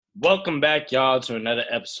Welcome back, y'all, to another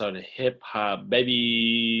episode of Hip Hop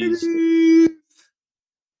Babies.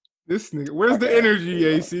 This nigga, where's the energy,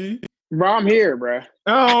 AC? Bro, I'm here, bro.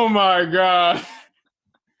 Oh my god.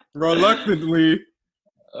 Reluctantly.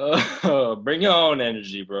 Bring your own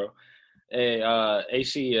energy, bro. Hey,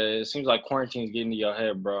 AC, it seems like quarantine's getting to your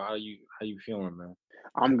head, bro. How you feeling, man?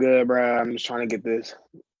 I'm good, bro. I'm just trying to get this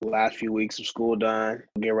last few weeks of school done.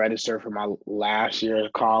 Get registered for my last year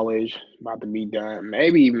of college. About to be done.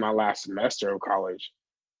 Maybe even my last semester of college.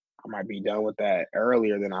 I might be done with that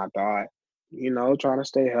earlier than I thought. Trying to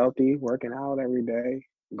stay healthy, working out every day,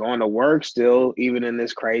 going to work still, even in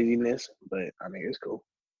this craziness. But I mean, it's cool.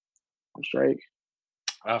 I'm straight.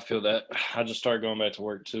 I feel that. I just started going back to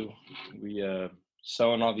work too. We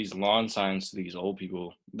selling all these lawn signs to these old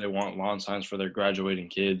people. They want lawn signs for their graduating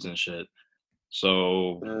kids and shit.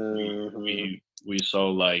 So we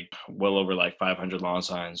sold like well over like 500 lawn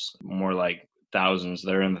signs, more like thousands.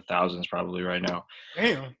 They're in the thousands probably right now.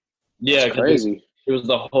 Damn. Yeah, It's crazy. It was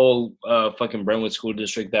the whole fucking Brentwood school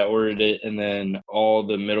district that ordered it, and then all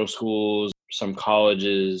the middle schools, some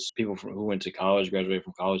colleges, people who went to college, graduated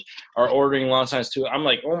from college, are ordering lawn signs too. I'm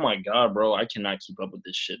like, oh my god, bro, I cannot keep up with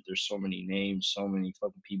this shit. There's so many names, so many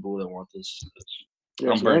fucking people that want this.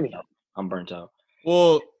 I'm burnt out.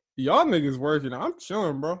 Well, y'all niggas working. I'm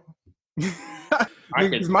chilling, bro.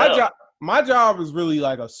 My job is really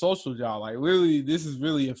like a social job. Like literally, this is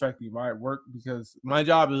really affecting my work because my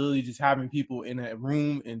job is really just having people in a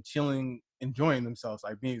room and chilling, enjoying themselves,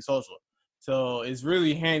 like being social. So it's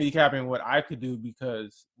really handicapping what I could do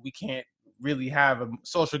because we can't really have a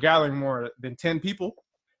social gathering more than 10 people,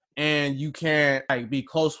 and you can't like be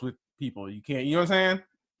close with people. You can't, you know what I'm saying?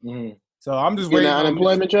 Mm-hmm. So I'm just Getting waiting. an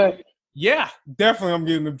unemployment check? Yeah, definitely I'm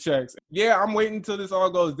getting them checks. Yeah, I'm waiting until this all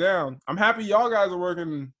goes down. I'm happy y'all guys are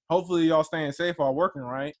working. Hopefully y'all staying safe while working,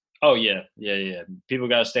 right? Oh, yeah. People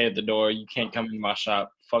got to stay at the door. You can't come in my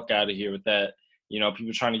shop. Fuck out of here with that. You know,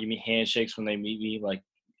 people trying to give me handshakes when they meet me. Like,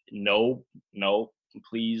 no,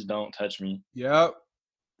 please don't touch me. Yep.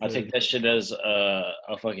 I take that shit as a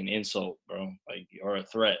fucking insult, bro. Like, or a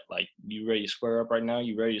threat. Like, you ready to square up right now?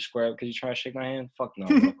 You ready to square up because you trying to shake my hand? Fuck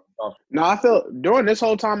no. No, I feel during this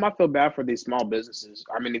whole time, I feel bad for these small businesses.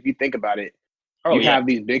 I mean, if you think about it, have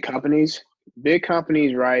these big companies,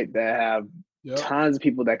 right, that have tons of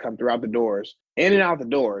people that come throughout the doors, in and out the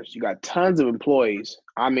doors. You got tons of employees.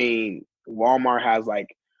 I mean, Walmart has like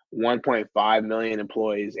 1.5 million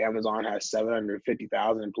employees. Amazon has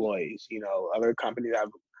 750,000 employees. Other companies have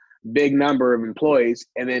big number of employees,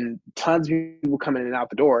 and then tons of people coming in and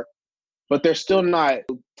out the door. But they're still not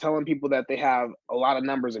telling people that they have a lot of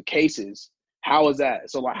numbers of cases. How is that?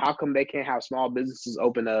 So, like, how come they can't have small businesses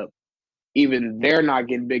open up? Even they're not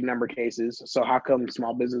getting big number cases. So how come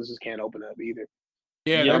small businesses can't open up either?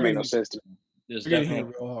 Yeah, that makes no sense to me. It's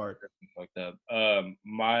definitely real hard. Fucked up.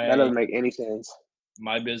 That doesn't make any sense.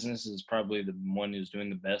 My business is probably the one who's doing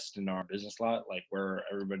the best in our business lot, like where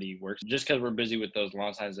everybody works, just because we're busy with those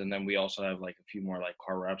lawn signs. And then we also have like a few more like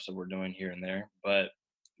car wraps that we're doing here and there. But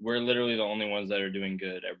we're literally the only ones that are doing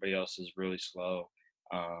good. Everybody else is really slow.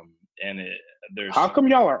 How come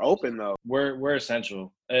y'all are open though? We're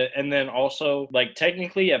essential. And then also, like,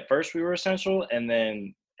 technically at first we were essential, and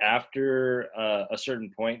then after a certain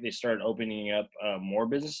point they started opening up more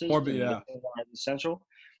businesses. Essential.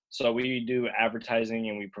 So we do advertising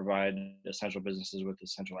and we provide essential businesses with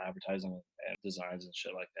essential advertising and designs and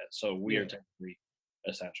shit like that. So we are technically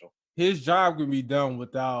essential. His job can be done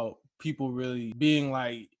without people really being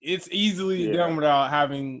like, it's easily done without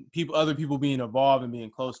having other people being involved and being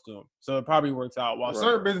close to him. So it probably works out. While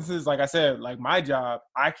certain businesses, like I said, like my job,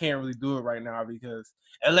 I can't really do it right now because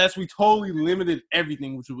unless we totally limited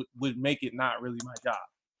everything, which would make it not really my job,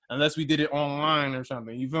 unless we did it online or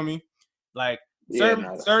something. You feel me? Like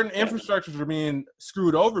certain infrastructures are being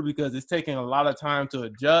screwed over because it's taking a lot of time to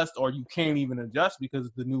adjust, or you can't even adjust because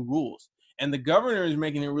of the new rules. And the governor is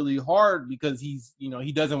making it really hard because he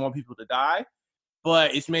doesn't want people to die,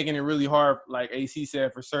 but it's making it really hard, like AC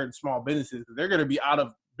said, for certain small businesses because they're going to be out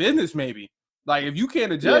of business maybe. Like if you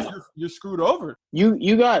can't adjust, you're screwed over.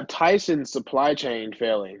 You got Tyson's supply chain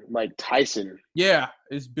failing, like Tyson. Yeah,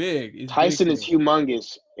 it's big. Tyson is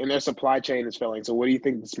humongous, and their supply chain is failing. So what do you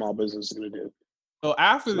think the small business is going to do? So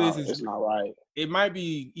after this, it's not right. It might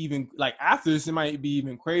be even like after this, it might be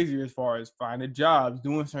even crazier as far as finding jobs,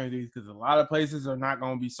 doing certain things, because a lot of places are not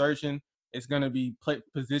going to be searching. It's going to be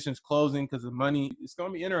positions closing because of money. It's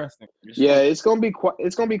going to be interesting. It's going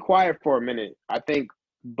to be quiet for a minute, I think.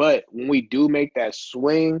 But when we do make that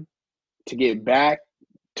swing to get back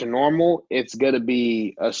to normal, it's going to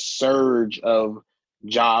be a surge of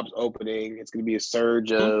jobs opening. It's going to be a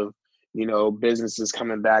surge of businesses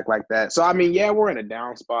coming back like that. So I mean, yeah, we're in a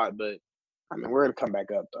down spot, but I mean, we're gonna come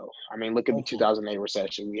back up though. I mean, look at the 2008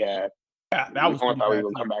 recession we had. Yeah, that was. I thought we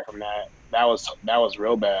would come back from that. That was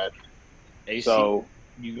real bad. AC, so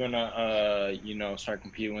you gonna start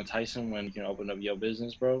competing with Tyson when you can open up your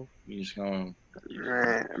business, bro? You just gonna.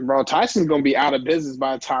 Man, bro, Tyson's gonna be out of business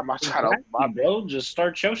by the time I try to open my bro. Just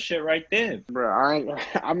start your shit right then, bro.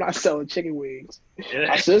 I'm not selling chicken wings.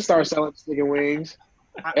 I should start selling chicken wings.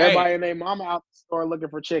 Everybody and their mama out the store looking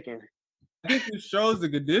for chicken. I think it shows the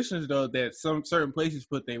conditions though that some certain places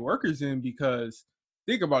put their workers in, because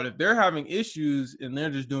think about it, if they're having issues and they're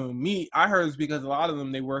just doing meat. I heard it's because a lot of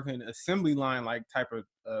them they work in assembly line like type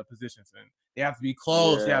of positions, and they have to be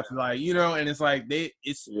close. Yeah. They have to and it's like the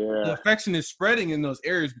infection is spreading in those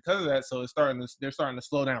areas because of that. So they're starting to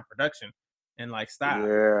slow down production and stop.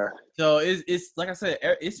 Yeah. So it's like I said,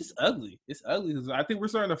 it's just ugly. It's ugly because I think we're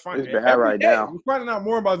starting to find it's bad right now. We're finding out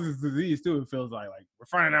more about this disease too. It feels like we're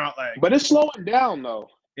finding out but it's slowing down though.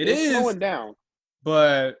 It's slowing down.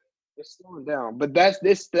 But it's slowing down. But that's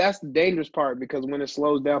the dangerous part, because when it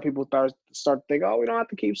slows down, people start to think, oh, we don't have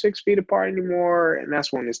to keep 6 feet apart anymore, and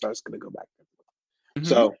that's when it starts going to go back. Mm-hmm.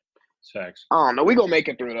 So, facts. I don't know. We gonna make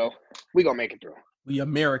it through though. We gonna make it through. We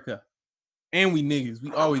America, and we niggas.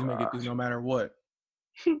 We always make it through, no matter what.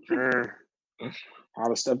 All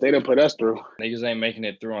the stuff they done put us through. Niggas ain't making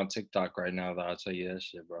it through on TikTok right now, though. I'll tell you that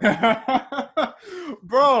shit, bro.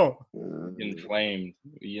 Bro. You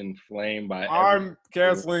inflamed by I'm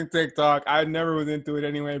canceling TikTok. I never was into it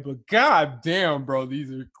anyway, but god damn, bro, these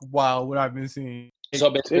are wild what I've been seeing. So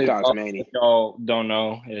basically, y'all don't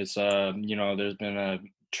know is, there's been a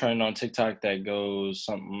trend on TikTok that goes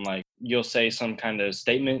something like, you'll say some kind of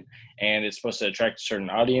statement and it's supposed to attract a certain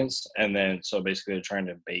audience, and then so basically they're trying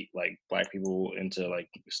to bait black people into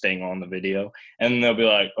staying on the video, and they'll be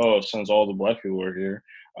like, oh, since all the black people are here,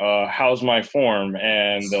 how's my form?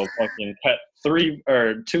 And they'll fucking cut 3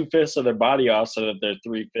 or 2/5 of their body off so that they're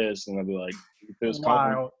 3/5, and they'll be like,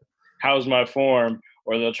 wow. How's my form?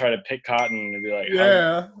 Or they'll try to pick cotton and be like,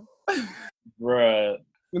 yeah, bruh.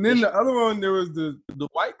 And then the other one, there was the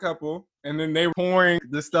white couple, and then they were pouring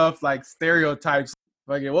the stuff like stereotypes.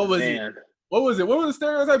 What was it? What was it? What were the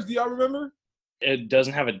stereotypes? Do y'all remember? It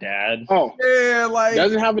doesn't have a dad. Oh, yeah,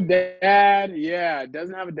 doesn't have a dad. Yeah,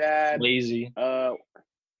 doesn't have a dad. Lazy.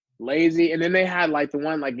 Lazy. And then they had the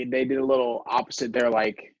one they did a little opposite. They're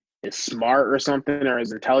is smart or something, or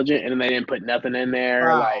is intelligent, and then they didn't put nothing in there.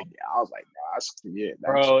 Wow. I was like, that's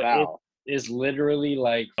bro. foul. It's literally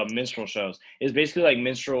minstrel shows. It's basically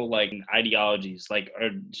minstrel ideologies, are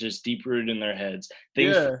just deep rooted in their heads.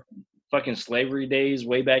 Things fucking slavery days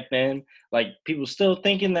way back then. People still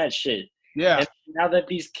thinking that shit. Yeah. And now that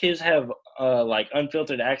these kids have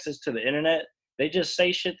unfiltered access to the internet, they just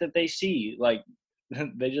say shit that they see.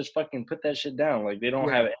 They just fucking put that shit down. They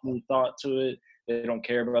don't have any thought to it. They don't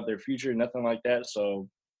care about their future, nothing like that. So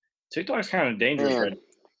TikTok's kind of dangerous right now.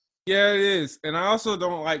 Yeah, it is. And I also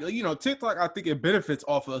don't TikTok, I think it benefits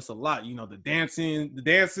off of us a lot. The dancing, the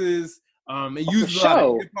dances. It uses a lot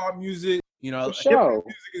of hip-hop music. Hip-hop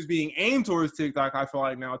music is being aimed towards TikTok, I feel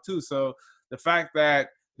like now too. So the fact that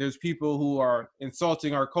there's people who are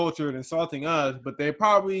insulting our culture and insulting us, but they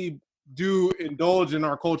probably do indulge in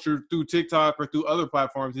our culture through TikTok or through other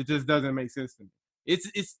platforms, it just doesn't make sense to me.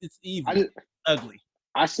 It's evil, ugly.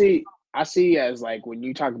 I see as when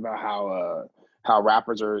you talk about how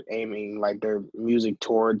rappers are aiming their music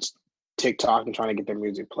towards TikTok and trying to get their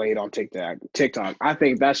music played on TikTok. I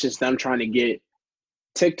think that's just them trying to get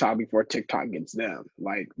TikTok before TikTok gets them.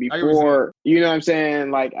 Before, you know what I'm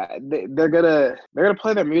saying? They're gonna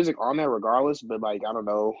play their music on there regardless, but I don't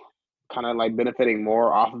know, kind of benefiting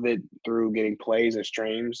more off of it through getting plays and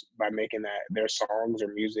streams by making their songs or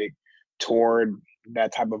music toward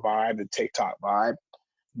that type of vibe, the TikTok vibe.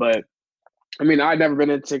 But I mean, I've never been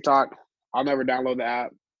into TikTok. I'll never download the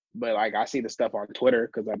app, but I see the stuff on Twitter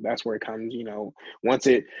because that's where it comes. Once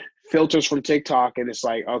it filters from TikTok and it's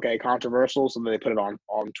okay, controversial, so then they put it on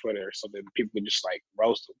Twitter, so then people can just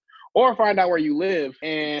roast them or find out where you live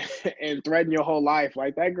and threaten your whole life.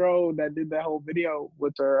 That girl that did that whole video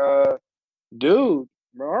with her dude,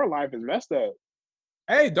 bro, her life is messed up.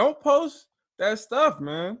 Hey, don't post that stuff,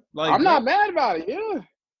 man. I'm not mad about it. Yeah,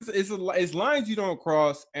 it's lines you don't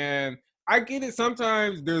cross, and I get it.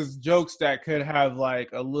 Sometimes there's jokes that could have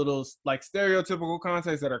a little stereotypical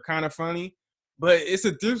context that are kind of funny, but it's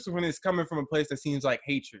a difference when it's coming from a place that seems like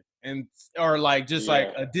hatred or a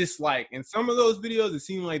dislike. And some of those videos, it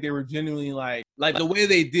seemed like they were genuinely the way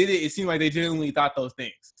they did it. It seemed like they genuinely thought those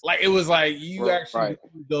things. It was you actually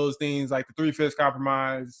do those things, the 3/5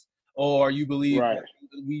 compromise. or you believe that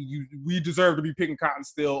we deserve to be picking cotton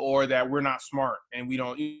still, or that we're not smart and we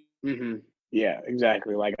don't. Mm-hmm. Yeah,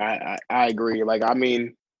 exactly. Like I agree. Like I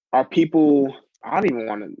mean, are people? I don't even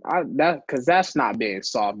want to that because that's not being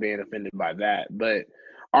soft, being offended by that. But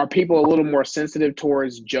are people a little more sensitive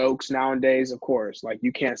towards jokes nowadays? Of course, like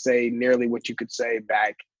you can't say nearly what you could say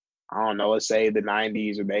back. I don't know. Let's say the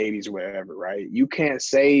 '90s or the '80s or whatever, right? You can't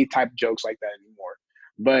say type of jokes like that anymore.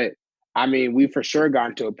 But I mean, we for sure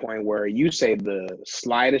gotten to a point where you say the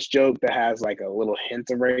slightest joke that has like a little hint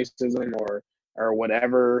of racism or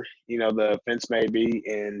whatever, you know, the offense may be,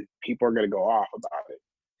 and people are going to go off about it.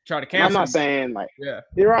 Try to cancel. I'm not saying like,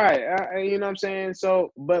 you're right. You know what I'm saying?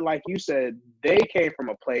 So, but like you said, they came from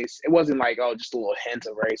a place, it wasn't like, oh, just a little hint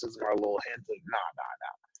of racism or a little hint of, nah.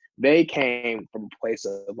 They came from a place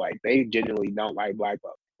of like, they genuinely don't like black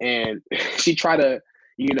folks. And she tried to,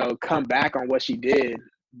 you know, come back on what she did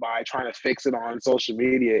by trying to fix it on social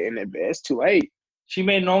media, and it's too late. She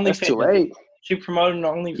made an OnlyFans. It's too late. She promoted an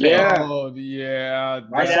OnlyFans. Yeah. Oh, yeah.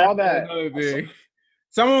 I saw that.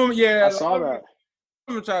 Some of them, yeah. I saw that.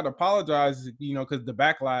 Some of them tried to apologize, you know, because the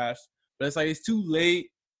backlash. But it's like, it's too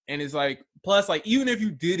late. And it's like, plus, like, even if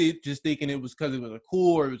you did it just thinking it was because it was a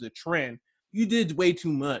cool or it was a trend, you did way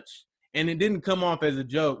too much. And it didn't come off as a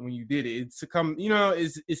joke when you did it.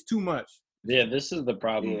 It's too much. Yeah, this is the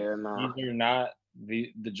problem. Yeah, nah. You're not,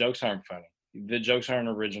 the jokes aren't funny. The jokes aren't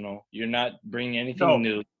original. You're not bringing anything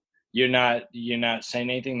new. You're not saying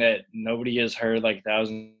anything that nobody has heard like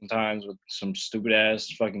 1,000 times with some stupid ass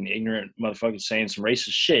fucking ignorant motherfuckers saying some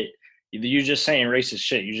racist shit. You're just saying racist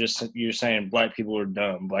shit. You're saying black people are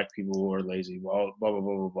dumb, black people are lazy, blah blah blah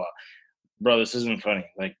blah blah blah. Bro, this isn't funny.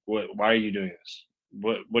 Like, what? Why are you doing this?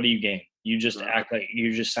 What do you gain? You just act like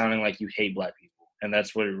you're just sounding like you hate black people. And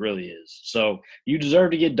that's what it really is. So you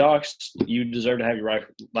deserve to get doxxed. You deserve to have your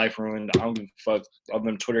life ruined. I don't give a fuck. All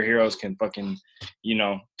them Twitter heroes can fucking, you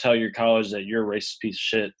know, tell your college that you're a racist piece of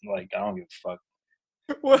shit. Like, I don't give a fuck.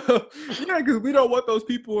 Well, yeah, because we don't want those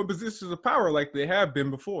people in positions of power like they have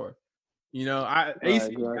been before. You know, I think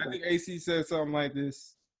AC said something like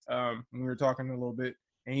this when we were talking a little bit.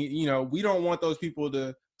 And, you know, we don't want those people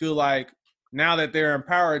to feel like now that they're in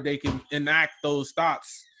power, they can enact those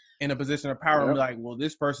thoughts in a position of power and be like, well,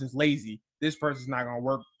 this person's lazy. This person's not going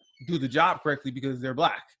to do the job correctly because they're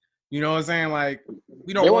black. You know what I'm saying? Like,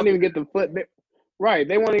 we don't. They won't even get the foot. Right.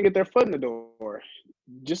 They won't even get their foot in the door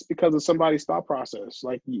just because of somebody's thought process.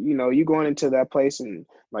 Like, you know, you going into that place and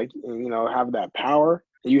like, you know, have that power.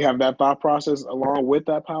 You have that thought process along with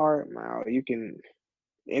that power. Now you can,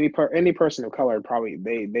 any person of color probably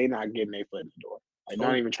they not getting their foot in the door. Like,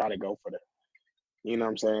 don't even try to go for that. You know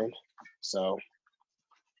what I'm saying? So.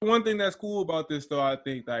 One thing that's cool about this, though, I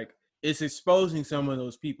think, like, it's exposing some of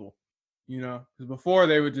those people, you know, because before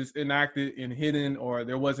they would just enact it and hidden, or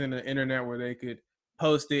there wasn't an internet where they could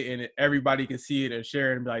post it and everybody could see it and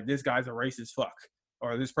share it and be like, this guy's a racist fuck,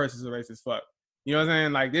 or this person's a racist fuck. You know what I'm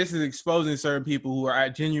saying? Like, this is exposing certain people who are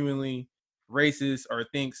genuinely racist or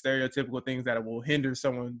think stereotypical things that will hinder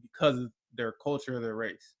someone because of their culture or their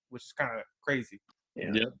race, which is kind of crazy.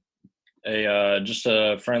 Yeah. Yep. Just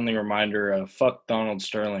a friendly reminder, fuck Donald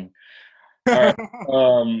Sterling. All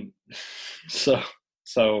right.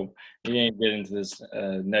 So we ain't get into this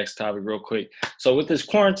next topic real quick. So with this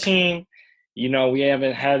quarantine, you know, we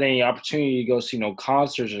haven't had any opportunity to go see no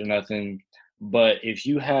concerts or nothing. But if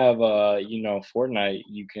you have, you know, Fortnite,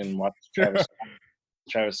 you can watch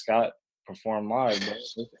Travis Scott perform live.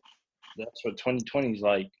 That's what 2020 is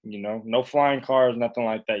like. You know, no flying cars, nothing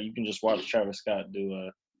like that. You can just watch Travis Scott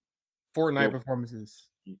do Fortnite performances.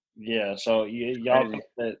 Yeah, so y'all think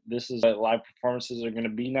that this is what live performances are going to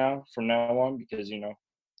be now from now on, because, you know,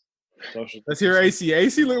 social. Let's hear AC.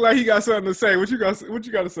 AC look like he got something to say. What you got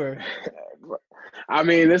to say? I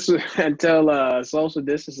mean, this is until social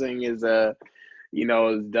distancing is you know,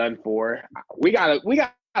 is done for. We got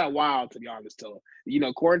a while, to be honest, till, you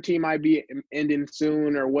know, quarantine might be ending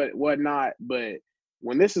soon or whatnot, but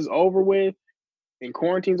when this is over with and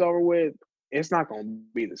quarantine's over with, it's not going to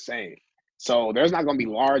be the same. So there's not going to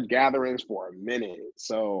be large gatherings for a minute.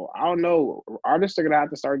 So I don't know. Artists are going to have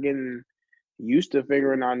to start getting used to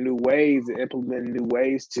figuring out new ways and implementing new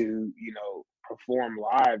ways to, you know, perform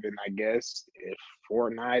live. And I guess if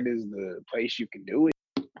Fortnite is the place you can do it,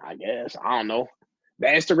 I guess. I don't know. The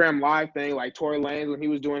Instagram live thing, like Tory Lanez when he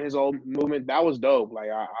was doing his old movement, that was dope. Like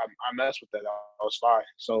I messed with that. That was fine.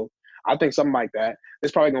 So I think something like that.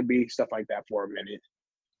 There's probably going to be stuff like that for a minute.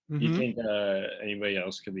 You think anybody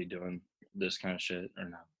else could be doing this kind of shit or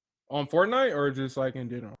not? On Fortnite or just like in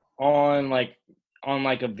general? On like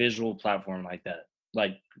a visual platform like that.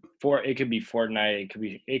 Like it could be Fortnite,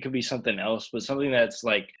 it could be something else, but something that's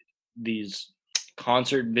like these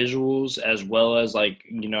concert visuals as well as like,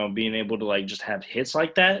 you know, being able to like just have hits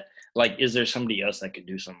like that? Like, is there somebody else that could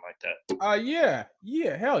do something like that?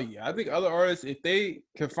 Yeah, hell yeah. I think other artists, if they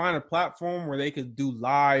could find a platform where they could do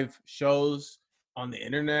live shows on the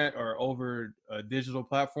internet or over a digital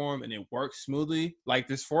platform and it works smoothly, like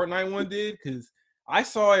this Fortnite one did, because I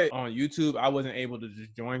saw it on YouTube. I wasn't able to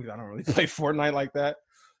just join because I don't really play Fortnite like that.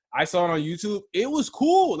 I saw it on YouTube. It was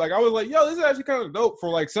cool. Like, I was like, yo, this is actually kind of dope for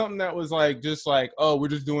like something that was like just like, oh, we're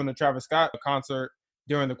just doing a Travis Scott concert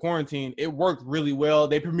during the quarantine. It worked really well.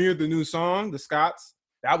 They premiered the new song, The Scotts.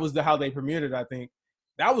 That was how they premiered it, I think.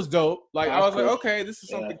 That was dope. Like, I was like, okay, this is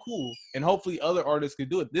something cool. And hopefully other artists could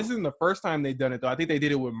do it. This isn't the first time they've done it, though. I think they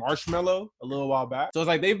did it with Marshmello a little while back. So it's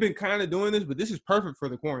like they've been kind of doing this, but this is perfect for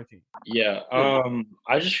the quarantine. Yeah.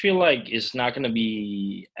 I just feel like it's not going to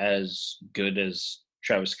be as good as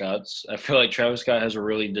Travis Scott's. I feel like Travis Scott has a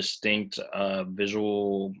really distinct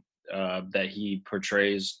visual that he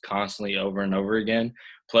portrays constantly over and over again.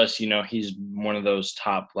 Plus, you know, he's one of those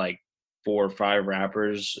top like 4 or 5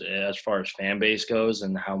 rappers as far as fan base goes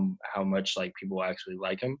and how much like people actually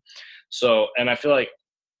like him. So, and I feel like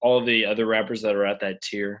all of the other rappers that are at that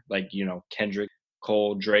tier, like, you know, Kendrick,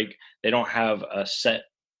 Cole, Drake, they don't have a set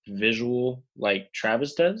visual like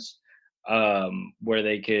Travis does, where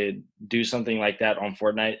they could do something like that on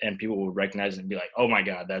Fortnite and people would recognize it and be like, oh my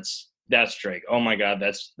God, that's Drake. Oh my God,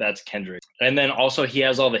 that's Kendrick. And then also he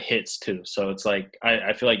has all the hits too. So it's like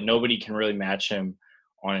I feel like nobody can really match him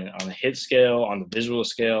on the hit scale, on the visual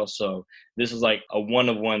scale. So this is like a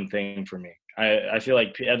one-of-one thing for me. I feel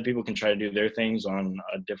like other people can try to do their things on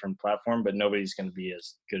a different platform, but nobody's going to be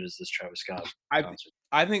as good as this Travis Scott concert.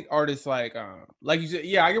 I think artists like you said,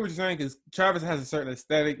 yeah, I get what you're saying, because Travis has a certain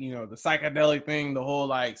aesthetic, you know, the psychedelic thing, the whole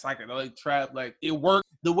like psychedelic trap, like it worked.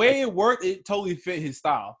 The way it worked, it totally fit his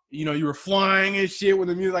style. You know, you were flying and shit with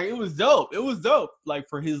the music, like it was dope. It was dope, like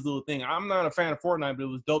for his little thing. I'm not a fan of Fortnite, but it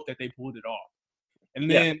was dope that they pulled it off. And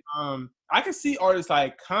then I can see artists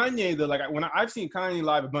like Kanye, though. Like when I've seen Kanye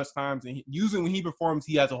live a bunch of times, and usually when he performs,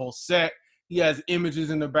 he has a whole set. He has images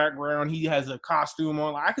in the background. He has a costume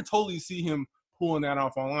on. Like, I could totally see him pulling that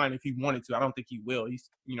off online if he wanted to. I don't think he will. He's,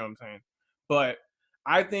 you know what I'm saying? But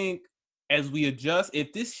I think as we adjust,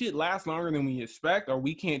 if this shit lasts longer than we expect, or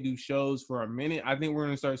we can't do shows for a minute, I think we're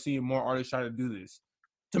gonna start seeing more artists try to do this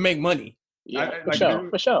to make money. Yeah,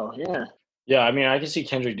 for sure. Yeah. Yeah, I mean, I can see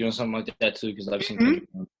Kendrick doing something like that too, because I've seen Kendrick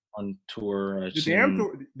on tour. The Damn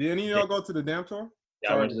Tour. Did any of y'all go to the Damn Tour?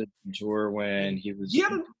 Yeah, I went to the tour when he was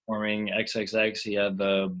performing XXX. He had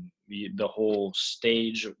the whole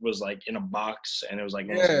stage was like in a box, and it was like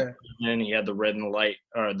and he had the red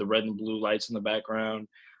and blue lights in the background.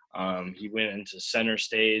 He went into center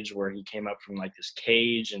stage where he came up from like this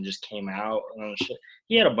cage and just came out and shit.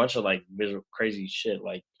 He had a bunch of like visual crazy shit.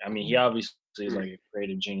 Like, I mean, he obviously is like a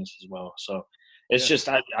creative genius as well. So it's just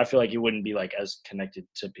I feel like he wouldn't be like as connected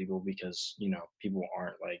to people because, you know, people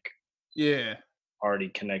aren't like already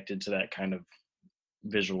connected to that kind of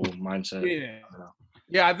visual mindset.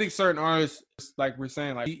 I think certain artists, like we're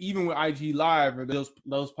saying, like even with IG Live or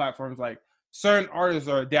those platforms, like certain artists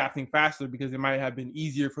are adapting faster because it might have been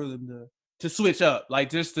easier for them to switch up, like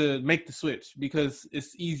just to make the switch, because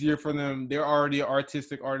it's easier for them. They're already an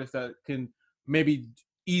artistic artist that can maybe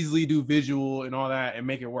easily do visual and all that and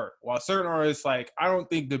make it work. While certain artists, like, I don't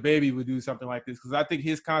think DaBaby would do something like this, because I think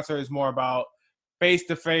his concert is more about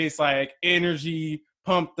face-to-face, like energy,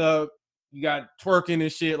 pumped up. You got twerking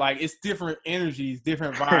and shit. Like, it's different energies,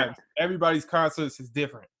 different vibes. Everybody's concerts is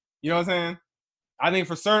different. You know what I'm saying? I think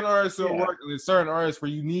for certain artists it'll work. There's certain artists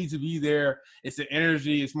where you need to be there. It's the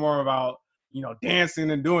energy. It's more about, you know,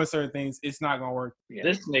 dancing and doing certain things. It's not gonna work. Yeah.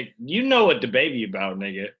 This nigga, you know what DaBaby about,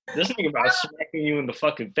 nigga? This nigga about smacking you in the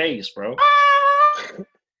fucking face, bro.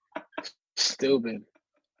 Stupid.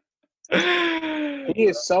 He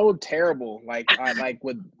is so terrible. Like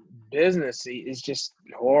with business, it's just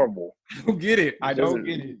horrible. I don't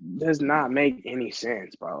get it. Does not make any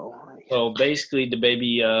sense, bro. So basically,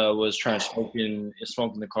 DaBaby was trying to smoke in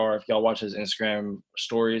the car. If y'all watch his Instagram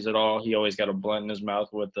stories at all, he always got a blunt in his mouth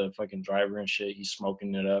with the fucking driver and shit. He's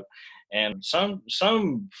smoking it up. And some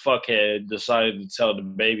fuckhead decided to tell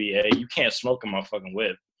DaBaby, hey, you can't smoke in my fucking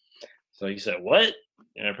whip. So he said, what?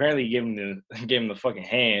 And apparently he gave him the fucking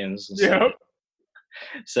hands. And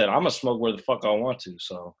said, I'm gonna smoke where the fuck I want to.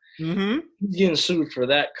 So he's getting sued for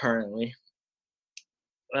that currently.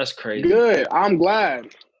 That's crazy. Good. I'm glad.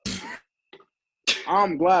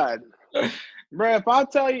 Bro, if I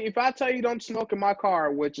tell you don't smoke in my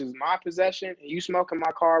car, which is my possession, and you smoke in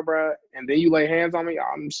my car, bro, and then you lay hands on me,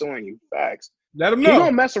 I'm suing you. Facts. Let him know. He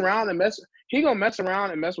gonna mess around and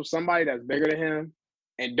mess with somebody that's bigger than him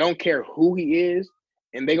and don't care who he is,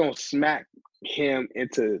 and they gonna smack him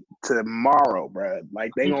into tomorrow, bro.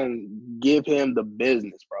 Like they gonna give him the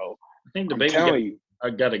business, bro. I think the baby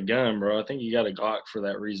got a gun, bro. I think he got a Glock for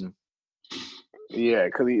that reason. Yeah,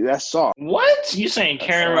 because that's soft. What? You saying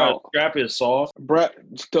carrying around a strap is soft? Bro,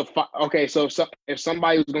 okay, so if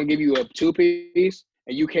somebody was going to give you a 2-piece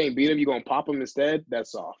and you can't beat them, you're going to pop them instead,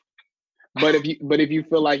 that's soft. But if you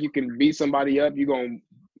feel like you can beat somebody up, you're going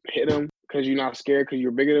to hit them because you're not scared because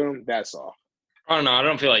you're bigger than them, that's soft. I don't know. I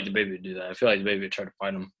don't feel like the baby would do that. I feel like the baby would try to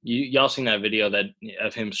fight him. Y'all seen that video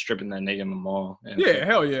of him stripping that nigga in the mall? Yeah,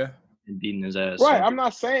 hell yeah. And beating his ass. Right. I'm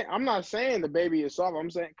not saying the baby is soft. I'm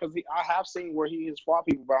saying because I have seen where he has fought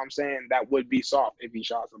people, but I'm saying that would be soft if he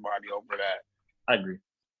shot somebody over that. I agree.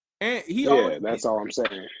 And that's all I'm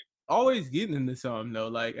saying. Always getting into something though.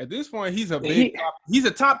 Like at this point, he's a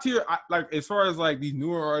top tier. Like as far as like these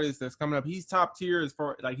newer artists that's coming up, he's top tier as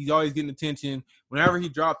far like he's always getting attention. Whenever he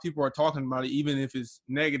drops, people are talking about it, even if it's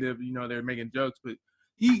negative. You know, they're making jokes, but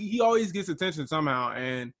he always gets attention somehow.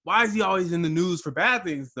 And why is he always in the news for bad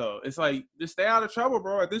things though? It's like just stay out of trouble,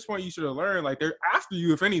 bro. At this point, you should have learned. Like they're after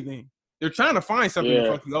you, if anything. They're trying to find something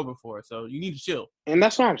to fuck you over for, so you need to chill. And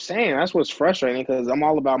that's what I'm saying. That's what's frustrating because I'm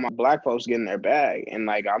all about my black folks getting their bag. And,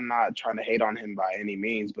 like, I'm not trying to hate on him by any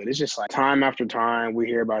means, but it's just like time after time we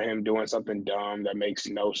hear about him doing something dumb that makes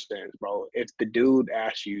no sense, bro. If the dude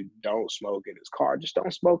asks you don't smoke in his car, just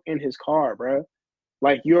don't smoke in his car, bro.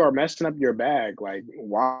 Like, you are messing up your bag. Like,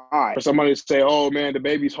 why? For somebody to say, oh, man, the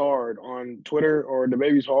baby's hard on Twitter or the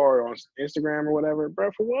baby's hard on Instagram or whatever,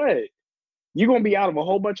 bro, for what? You're going to be out of a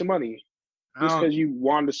whole bunch of money. Just because you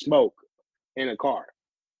wanted to smoke in a car.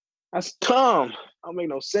 That's dumb. Don't make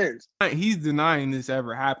no sense. He's denying this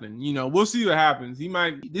ever happened. You know, we'll see what happens.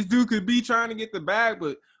 This dude could be trying to get the bag,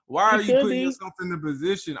 but why are you putting yourself in the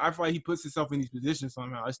position? I feel like he puts himself in these positions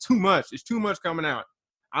somehow. It's too much. It's too much coming out.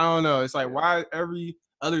 I don't know. It's like, why every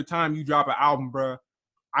other time you drop an album, bro,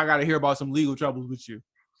 I got to hear about some legal troubles with you.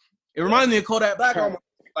 It reminds me of Kodak Black almost.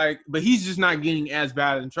 Like, but he's just not getting as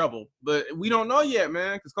bad in trouble. But we don't know yet,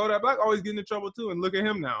 man, because Kodak Black always getting in trouble too. And look at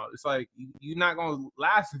him now. It's like you're not gonna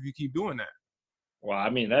last if you keep doing that. Well, I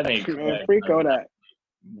mean that ain't free Kodak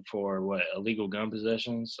for what illegal gun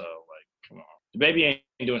possession. So like, come on, the baby ain't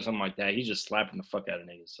doing something like that. He's just slapping the fuck out of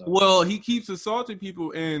niggas. So. Well, he keeps assaulting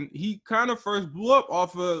people, and he kind of first blew up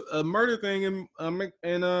off a murder thing in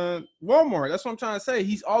Walmart. That's what I'm trying to say.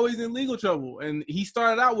 He's always in legal trouble, and he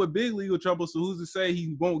started out with big legal trouble. So who's to say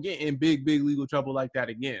he won't get in big legal trouble like that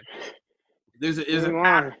again? It's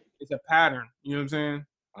a pattern. You know what I'm saying?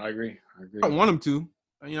 I agree. I don't want him to.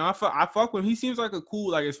 You know, I fuck with him. He seems like a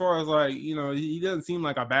cool, like as far as like, you know, he doesn't seem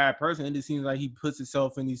like a bad person. It just seems like he puts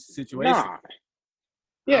himself in these situations. Nah.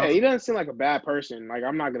 Yeah, he doesn't seem like a bad person. Like,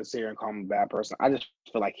 I'm not going to sit here and call him a bad person. I just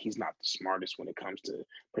feel like he's not the smartest when it comes to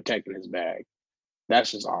protecting his bag.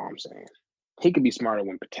 That's just all I'm saying. He could be smarter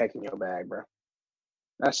when protecting your bag, bro.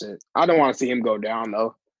 That's it. I don't want to see him go down,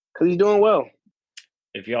 though, because he's doing well.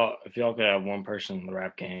 If y'all could have one person in the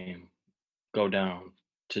rap game go down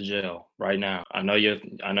to jail right now, I know you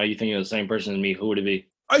think you're the same person as me. Who would it be?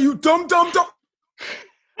 Are you dumb?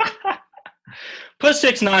 Put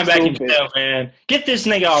 6ix9ine back in jail, man. Get this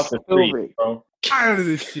nigga off the street, bro. Tired of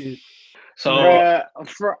this shit. So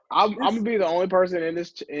I'm gonna be the only person in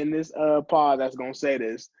this pod that's gonna say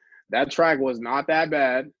this. That track was not that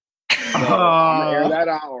bad. So I'm gonna air that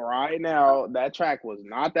out right now. That track was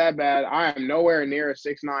not that bad. I am nowhere near a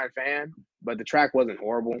 6ix9ine fan, but the track wasn't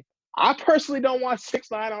horrible. I personally don't want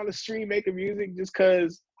 6ix9ine on the street making music just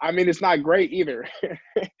because, I mean, it's not great either.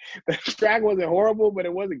 The track wasn't horrible, but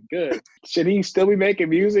it wasn't good. Should he still be making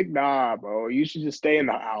music? Nah, bro. You should just stay in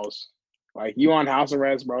the house. Like, you on house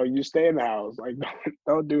arrest, bro. You stay in the house. Like,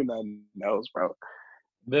 don't do nothing else, bro.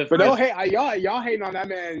 But don't hate y'all hating on that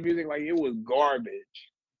man's music like it was garbage.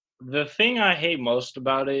 The thing I hate most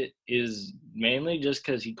about it is mainly just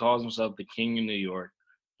because he calls himself the King of New York.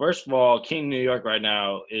 First of all, King of New York right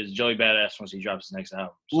now is Joey Badass once he drops his next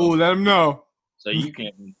album. So, ooh, let him know. So you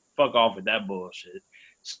can fuck off with that bullshit.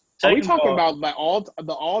 Are we talking about the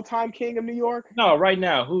all-time King of New York? No, right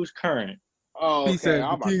now. Who's current? Oh, okay. He said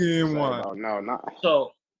the King in one. No, not.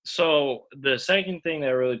 So the second thing that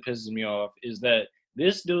really pisses me off is that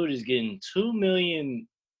this dude is getting 2 million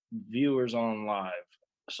viewers on live.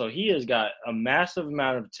 So he has got a massive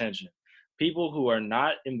amount of attention. People who are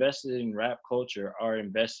not invested in rap culture are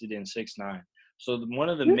invested in 6ix9ine. So one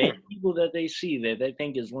of the main people that they see that they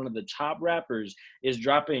think is one of the top rappers is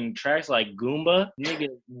dropping tracks like Goomba. Nigga,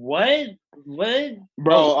 what?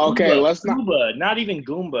 Bro, okay, Goomba, let's not. Goomba, not even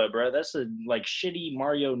Goomba, bro. That's a like shitty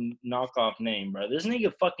Mario knockoff name, bro. This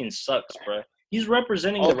nigga fucking sucks, bro. He's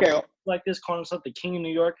representing the like this, calling himself the king of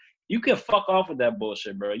New York. You can fuck off with that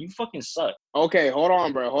bullshit, bro. You fucking suck. Okay, hold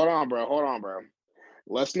on, bro.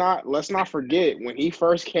 Let's not forget when he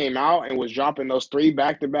first came out and was dropping those 3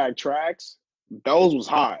 back-to-back tracks. Those was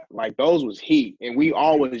hot, like those was heat, and we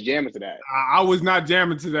all was jamming to that. I was not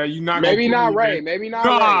jamming to that. You not maybe not right, maybe not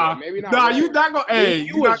right, maybe not. Nah, you not gonna. Hey,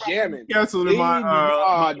 you was jamming. Cancel in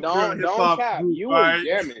my don't cap. You was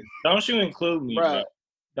jamming. Don't you include me, bro?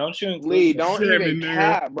 Don't you include Lee? Don't even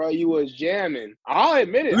cap, bro. You was jamming. I'll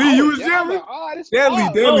admit it. Lee, you was jamming.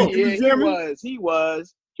 He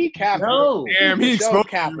was. He capped. No, damn, he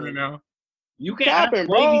exposed you right now. You can't capping,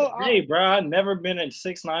 bro. Hey, bro, I've never been a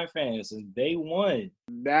 6ix9ine fan since day one.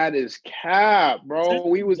 That is cap, bro. Since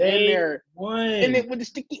we was in there, in it with the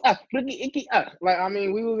sticky icky Like, I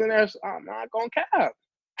mean, we was in there. I'm not gonna cap.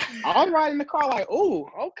 I was riding the car like, ooh,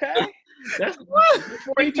 okay. That's what.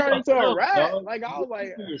 Before he turned into a rat, like I was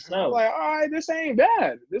like, all right, this ain't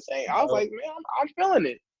bad. I was like, man, I'm feeling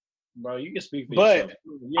it. Bro, you can speak for yourself.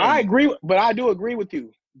 I agree, but I do agree with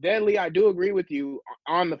you. Deadly, I do agree with you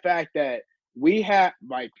on the fact that we have,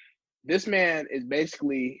 like, this man is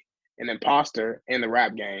basically an imposter in the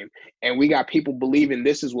rap game, and we got people believing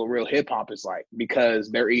this is what real hip-hop is like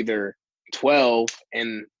because they're either 12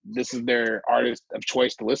 and this is their artist of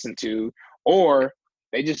choice to listen to, or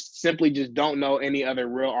they just simply just don't know any other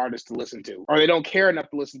real artist to listen to, or they don't care enough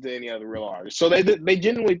to listen to any other real artist. So they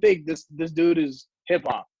genuinely think this dude is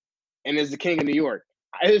hip-hop and is the king of New York.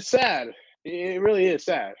 It's sad. It really is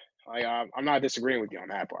sad. Like, I'm not disagreeing with you on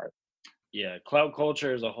that part. Yeah, clout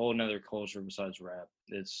culture is a whole nother culture besides rap.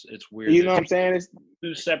 It's weird. You know what I'm saying? It's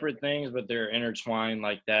 2 separate things, but they're intertwined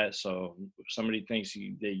like that. So if somebody thinks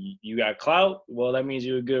you got clout, well, that means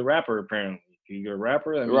you're a good rapper, apparently. If you're a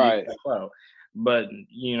rapper, that means you got clout. But,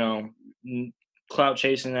 you know, clout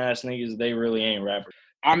chasing ass niggas, they really ain't rappers.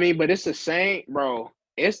 I mean, but it's the same, bro.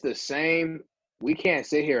 It's the same. We can't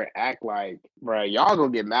sit here and act like, bro, y'all gonna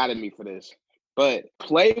get mad at me for this. But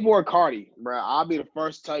Playboi Carti, bro, I'll be the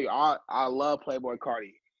first to tell you, I love Playboi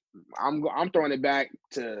Carti. I'm throwing it back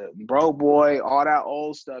to Bro Boy, all that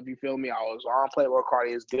old stuff. You feel me? I was on Playboi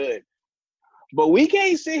Carti is good, but we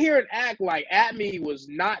can't sit here and act like At Me was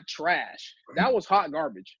not trash. That was hot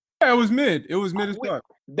garbage. Yeah, it was mid. It was mid as fuck.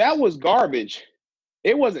 That was garbage.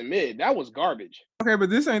 It wasn't mid. That was garbage. Okay, but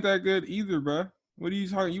this ain't that good either, bro. What are you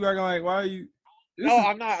talking? You acting like, why are you?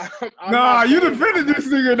 I'm not. You defended this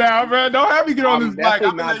nigga now, man. Don't have me get on this mic.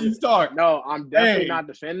 I'm gonna let you talk. No, I'm definitely not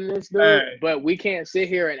defending this dude. But we can't sit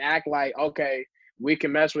here and act like, okay, we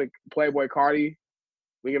can mess with Playboi Carti.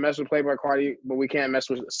 We can mess with Playboi Carti, but we can't mess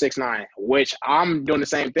with 6ix9ine, which I'm doing the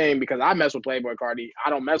same thing because I mess with Playboi Carti.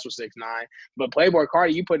 I don't mess with 6ix9ine. But Playboi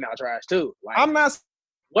Carti, you putting out trash too. Like, I'm not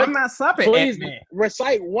slapping. Please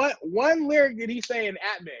recite one lyric did he say in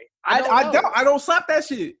At Me? I don't slap that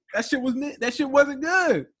shit. That shit wasn't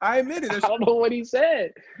good. I admit it. I don't know what he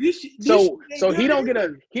said. So he don't get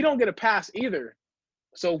a pass either.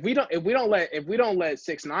 So if we don't let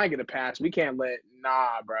 6ix9ine get a pass, we can't let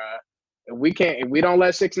bruh. If we don't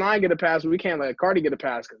let 6ix9ine get a pass, we can't let Carti get a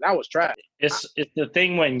pass because that was trash. It's the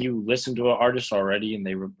thing when you listen to an artist already and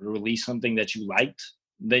they release something that you liked,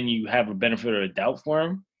 then you have a benefit of a doubt for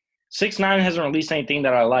him. 6ix9ine hasn't released anything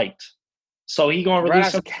that I liked, so he's gonna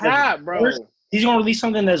release something. He's gonna release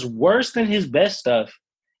something that's worse than his best stuff,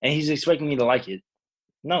 and he's expecting me to like it.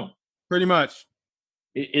 No, pretty much.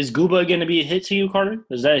 Is Gooba gonna be a hit to you, Carter?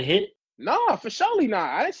 Is that a hit? No, for surely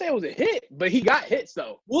not. I didn't say it was a hit, but he got hits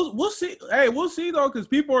though. We'll see. Hey, we'll see though, because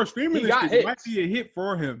people are streaming this. It might be a hit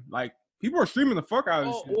for him. Like, people are streaming the fuck out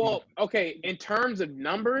of this. Well, okay. In terms of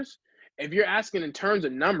numbers, if you're asking in terms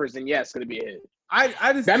of numbers, then yes, it's gonna be a hit.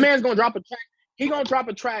 That man's gonna drop a track. He gonna drop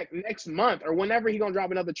a track next month or whenever he gonna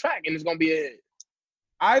drop another track, and it's gonna be a hit.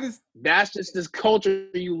 That's just this culture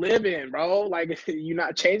you live in, bro. Like, you're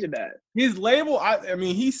not changing that. His label, I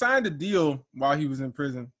mean, he signed a deal while he was in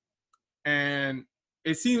prison, and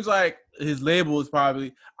it seems like his label is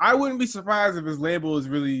probably. I wouldn't be surprised if his label is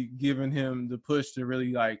really giving him the push to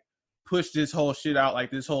really like push this whole shit out,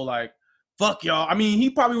 like this whole like fuck y'all. I mean, he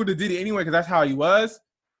probably would have did it anyway because that's how he was.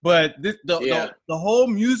 But the whole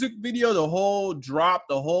music video, the whole drop,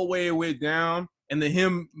 the whole way it went down, and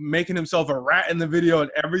him making himself a rat in the video and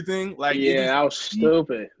everything, like that was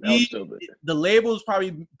stupid. The label's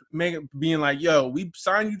probably being like, "Yo, we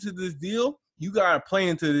signed you to this deal. You gotta play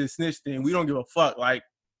into this snitch thing. We don't give a fuck. Like,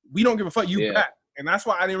 we don't give a fuck. You back." And that's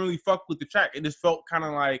why I didn't really fuck with the track. It just felt kind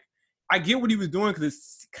of like I get what he was doing because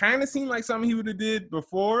it kind of seemed like something he would have did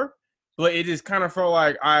before, but it just kind of felt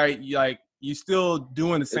like you still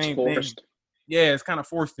doing the same thing. Yeah, it's kind of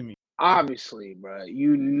forced to me. Obviously, bro.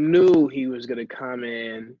 You knew he was going to come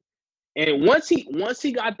in And once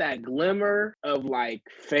he got that glimmer of like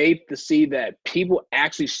faith to see that people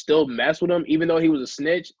actually still mess with him, even though he was a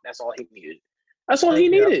snitch, that's all he needed. That's all he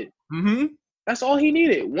needed. Mm-hmm. That's all he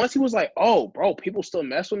needed. Once he was like, "Oh, bro, people still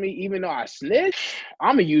mess with me, even though I snitch.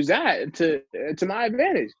 I'm gonna use that to my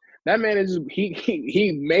advantage." That man is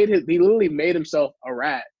he literally made himself a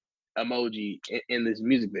rat emoji in this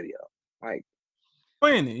music video. Like,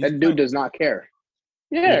 that dude does not care.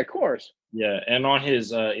 Yeah, of course. Yeah, and on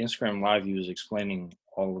his Instagram Live, he was explaining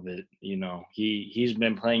all of it. You know, he's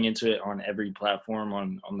been playing into it on every platform.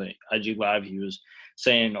 On the IG Live, he was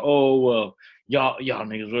saying, "Oh, well, y'all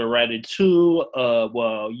niggas were ratted too.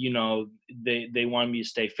 Well, you know, they wanted me to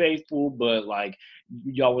stay faithful, but like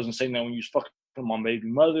y'all wasn't saying that when you was fucking my baby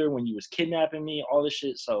mother, when you was kidnapping me, all this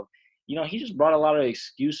shit." So, you know, he just brought a lot of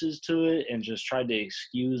excuses to it and just tried to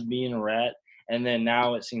excuse being a rat. And then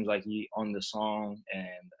now it seems like he on the song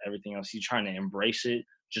and everything else, he's trying to embrace it,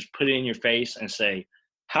 just put it in your face and say,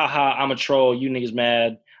 "Ha ha, I'm a troll. You niggas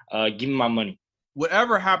mad. Give me my money."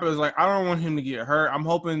 Whatever happens, like, I don't want him to get hurt. I'm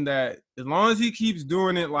hoping that as long as he keeps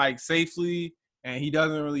doing it like safely and he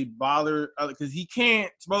doesn't really bother, because he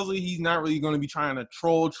can't. Supposedly, he's not really going to be trying to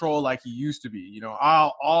troll like he used to be. You know,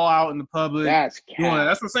 all out in the public. That's doing that.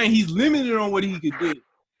 That's what I'm saying. He's limited on what he could do.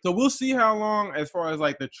 So we'll see how long, as far as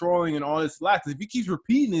like the trolling and all this lasts. If he keeps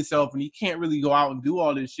repeating himself and he can't really go out and do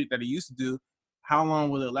all this shit that he used to do, how long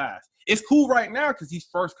will it last? It's cool right now because he's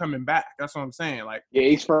first coming back. That's what I'm saying. Like, yeah,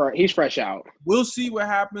 he's fresh out. We'll see what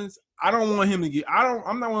happens. I don't want him to get.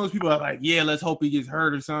 I'm not one of those people that like, yeah, let's hope he gets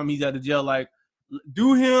hurt or something. He's out of jail. Like,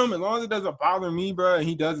 do him as long as it doesn't bother me, bro. And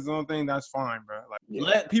he does his own thing. That's fine, bro. Like,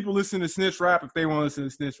 let people listen to snitch rap if they want to listen to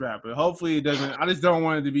snitch rap. But hopefully it doesn't. I just don't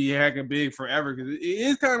want it to be heckin' big forever because it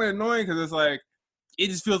is kind of annoying because it's like it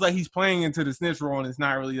just feels like he's playing into the snitch role and it's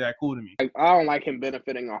not really that cool to me. I don't like him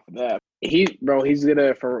benefiting off of that. He's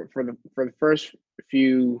gonna for the first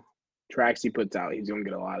few tracks he puts out, he's gonna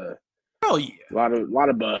get a lot of. Oh yeah, a lot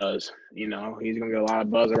of buzz. You know, he's gonna get a lot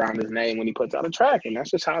of buzz around his name when he puts out a track, and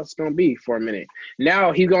that's just how it's gonna be for a minute.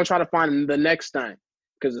 Now he's gonna try to find the next stunt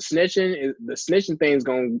because the snitching thing is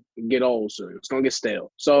gonna get old soon. It's gonna get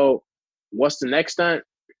stale. So, what's the next stunt?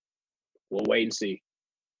 We'll wait and see.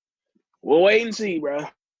 We'll wait and see, bro.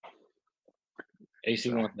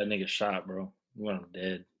 AC wants that nigga shot, bro. You want him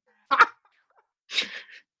dead.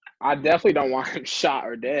 I definitely don't want him shot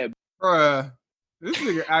or dead, bruh. This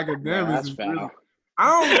nigga Academics is really,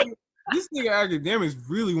 this nigga Academics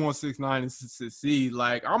really wants 6ix9ine to succeed.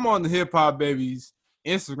 Like, I'm on the Hip Hop Babies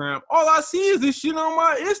Instagram. All I see is this shit on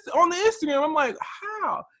the Instagram. I'm like,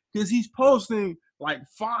 how? Because he's posting like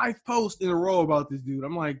 5 posts in a row about this dude.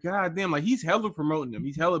 I'm like, God damn, like he's hella promoting him.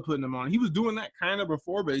 He's hella putting him on. He was doing that kind of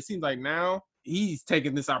before, but it seems like now he's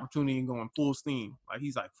taking this opportunity and going full steam. Like,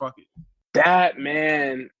 he's like, fuck it. That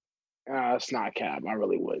man, it's not cap. I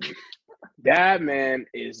really wouldn't. That man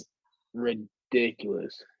is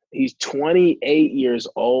ridiculous. He's 28 years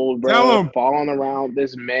old, bro. Following around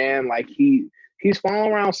this man like he's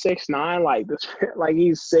following around 6ix9ine like this, like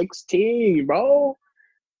he's 16, bro.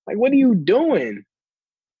 Like, what are you doing?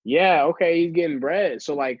 Yeah, okay, he's getting bread.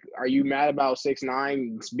 So, like, are you mad about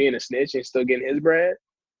 6ix9ine being a snitch and still getting his bread?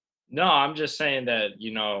 No, I'm just saying that,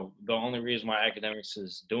 you know, the only reason why Academics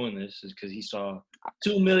is doing this is because he saw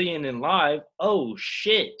 2 million in live. Oh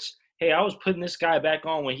shit. Hey, I was putting this guy back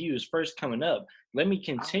on when he was first coming up. Let me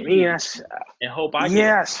continue and hope I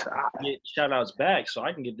get shout outs back so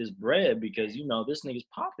I can get this bread because, you know, this nigga's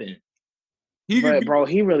popping. Bro,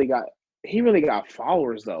 he really got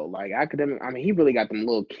followers though. Like, he really got them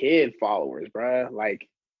little kid followers, bro. Like,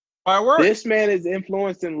 this man is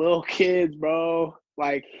influencing little kids, bro.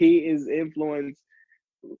 Like, he is influenced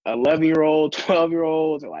 11-year-old,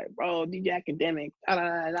 12-year-olds are like, bro, DJ Academic, da, da,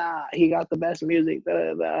 da, da. He got the best music, da,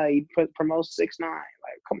 da, da. He promotes 6ix9ine.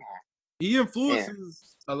 Like, come on. He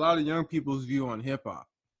influences a lot of young people's view on hip hop,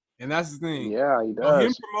 and that's the thing. Yeah, he does. So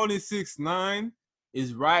him promoting 6ix9ine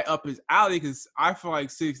is right up his alley because I feel like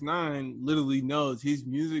 6ix9ine literally knows his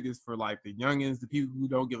music is for like the youngins, the people who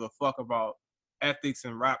don't give a fuck about ethics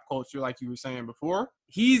and rap culture, like you were saying before.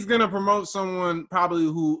 He's gonna promote someone probably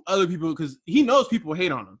who other people, because he knows people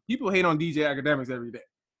hate on him. People hate on DJ Academics every day.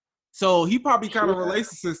 So he probably kind of relates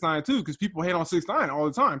to 6ix9ine too, because people hate on 6ix9ine all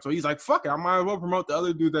the time. So he's like, fuck it, I might as well promote the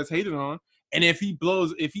other dude that's hated on. And if he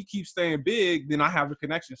keeps staying big, then I have a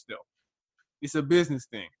connection still. It's a business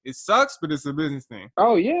thing. It sucks, but it's a business thing.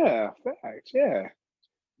 Oh yeah, facts, yeah.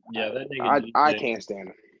 Yeah, that nigga I can't stand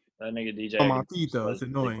him. That nigga DJ. On my feet though, it's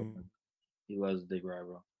annoying. He loves Dick Ride,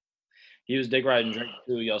 bro. He was Dick Ride and Drake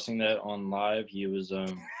too. Y'all seen that on live? He was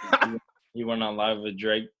he went on live with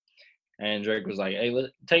Drake, And Drake was like, hey, let's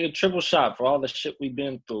take a triple shot for all the shit we've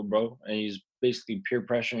been through, bro. And he's basically peer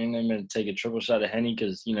pressuring him to take a triple shot of Henny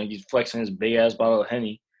because, you know, he's flexing his big-ass bottle of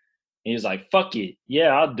Henny. And he's like, fuck it. Yeah,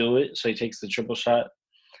 I'll do it. So he takes the triple shot.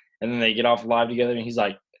 And then they get off live together, and he's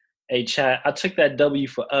like, hey, chat, I took that W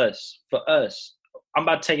for us. I'm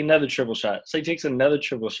about to take another triple shot. So he takes another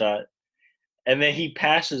triple shot. And then he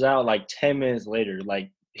passes out like 10 minutes later.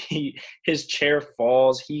 Like, his chair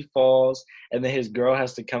falls, he falls, and then his girl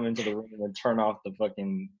has to come into the room and turn off the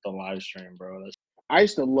live stream, bro. I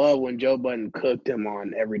used to love when Joe Budden cooked him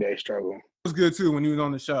on Everyday Struggle. It was good too when he was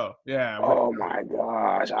on the show. Yeah. Oh my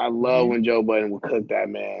gosh, I love when Joe Budden would cook that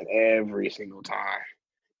man every single time.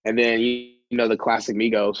 And then you know the classic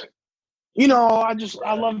Migos. You know, I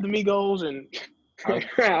love the Migos and.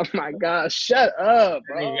 Oh my gosh, shut up,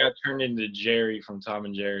 bro. He got turned into Jerry from Tom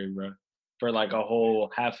and Jerry, bro. For like a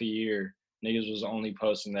whole half a year, niggas was only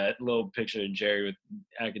posting that little picture of Jerry with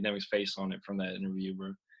Academic's face on it from that interview,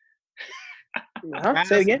 bro. Huh?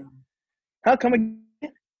 Say it again. How come again?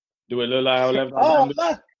 Do it look like I left? I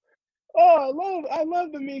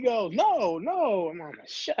love the Migos. No,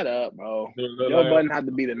 shut up, bro. Joe Budden had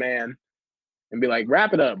to be the man and be like,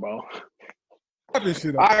 wrap it up, bro. Wrap this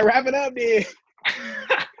shit up. All right, wrap it up, dude.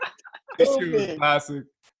 This shit was classic.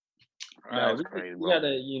 All right, we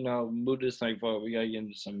gotta, you know, move this thing forward. We gotta get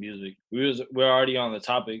into some music. We're already on the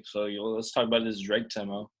topic, so let's talk about this Drake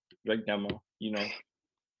demo. You know,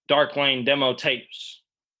 Dark Lane demo tapes.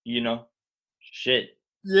 You know, shit.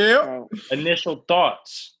 Yeah. Initial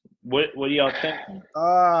thoughts. What do y'all think?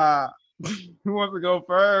 Who wants to go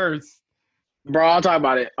first? Bro, I'll talk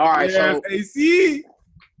about it. All right, so AC.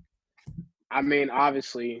 I mean,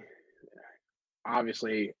 obviously,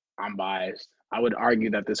 I'm biased. I would argue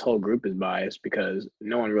that this whole group is biased because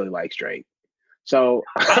no one really likes Drake. So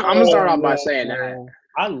I'm gonna start off by saying that.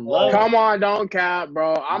 Come on, don't cap,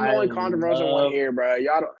 bro. I'm the only controversial one here, bro.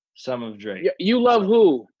 Y'all don't. Some of Drake. You love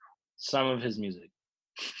who? Some of his music.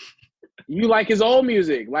 You like his old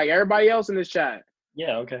music, like everybody else in this chat.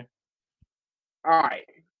 Yeah, okay. All right.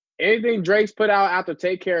 Anything Drake's put out after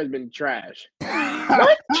Take Care has been trash.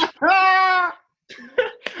 What?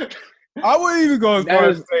 I wouldn't even go as far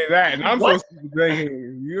as to say that. And I'm supposed to be Drake.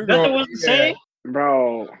 Nothing was the same?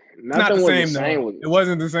 Bro, nothing was the same. It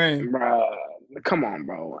wasn't the same. Bro, come on,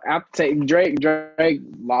 bro. Drake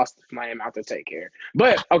lost the flame after Take Care.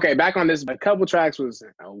 But, okay, back on this. A couple tracks was,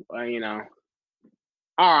 you know,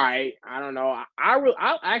 all right. I don't know.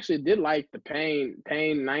 I actually did like the Pain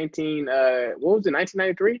 19, what was it,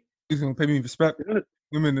 1993? He's going to pay me respect.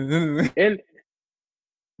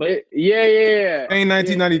 Yeah. Pain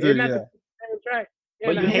 1993, yeah. Track? Yeah,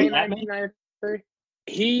 but you hate 1993.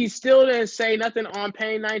 He still didn't say nothing on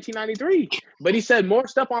Pain 1993, but he said more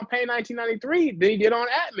stuff on Pain 1993 than he did on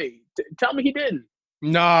At Me. Tell me he didn't.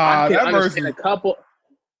 Nah, that verse is a couple.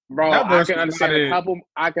 Bro, I can understand a couple.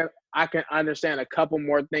 I can understand a couple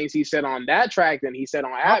more things he said on that track than he said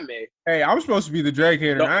on At Me. Hey, I'm supposed to be the Drake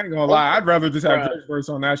hater. I ain't gonna lie. I'd rather just have Drake's verse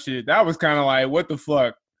on that shit. That was kind of like, what the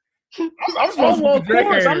fuck? I'm supposed to be the Drake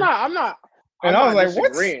hater. I'm not. And I was like,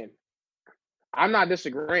 what? I'm not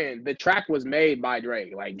disagreeing. The track was made by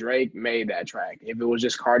Drake. Like, Drake made that track. If it was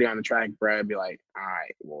just Cardi on the track, bro, I'd be like, all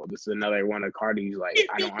right, well, this is another one of Cardi's, like,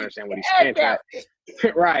 I don't understand what he's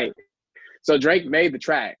saying. Right. So Drake made the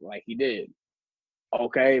track, like he did.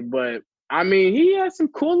 Okay, but, I mean, he had some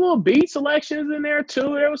cool little beat selections in there,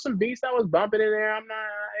 too. There was some beats that was bumping in there. I'm not,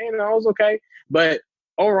 you know, it was okay. But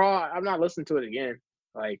overall, I'm not listening to it again.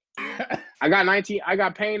 Like, I got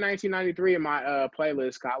Pain 1993 in my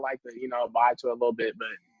playlist. I like to, you know, vibe to it a little bit, but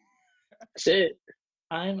shit.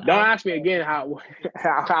 Don't ask me again how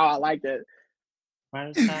I like that.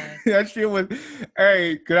 That shit was.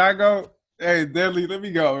 Hey, could I go? Hey, Deadly, let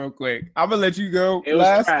me go real quick. I'm gonna let you go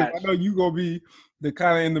last because I know you gonna be the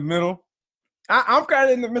kind of in the middle. I'm kind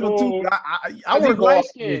of in the middle too. But I want to go off.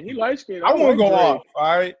 He light skinned. I want to go off.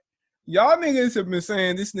 All right. Y'all niggas have been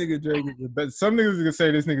saying this nigga Drake is the best. Some niggas are gonna say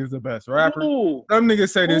this nigga is the best rapper. Some niggas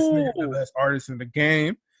say this nigga is the best artist in the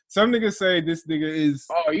game. Some niggas say this nigga is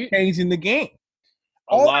changing the game.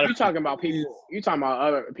 You talking about people. You talking about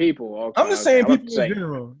other people. Okay, I'm just saying people in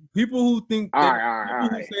general. People who think people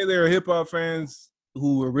who say they're hip hop fans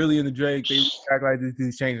who are really into Drake, they act like this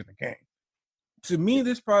is changing the game. To me,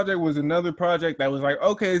 this project was another project that was like,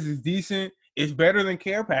 okay, this is decent. It's better than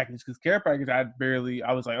Care Package because Care Package, I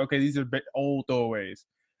was like, okay, these are old throwaways.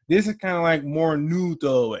 This is kind of like more new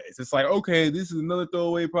throwaways. It's like, okay, this is another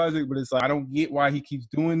throwaway project, but it's like, I don't get why he keeps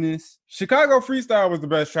doing this. Chicago Freestyle was the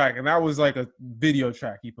best track, and that was like a video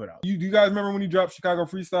track he put out. You guys remember when he dropped Chicago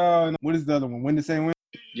Freestyle? And what is the other one? When to Say When?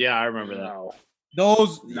 Yeah, I remember that.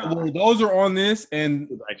 Those are on this, and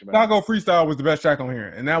Chicago Freestyle was the best track on here,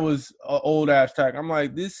 and that was an old ass track. I'm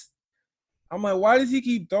like, why does he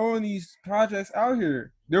keep throwing these projects out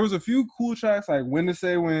here? There was a few cool tracks like When to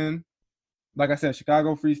Say When, like I said,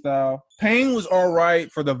 Chicago Freestyle. Pain was all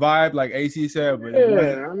right for the vibe, like AC said, but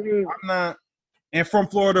I'm not. And From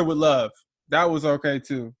Florida with Love, that was okay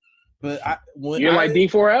too. But you like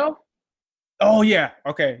D4L? Oh yeah,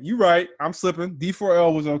 okay, you right. I'm slipping.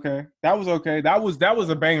 D4L was okay. That was okay. That was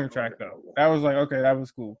a banger track though. That was like okay, that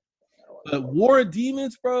was cool. But War of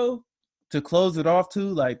Demons, bro, to close it off too,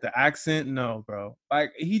 like the accent, no, bro.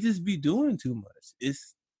 Like he just be doing too much.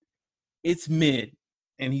 It's mid,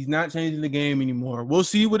 and he's not changing the game anymore. We'll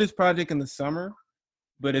see with his project in the summer.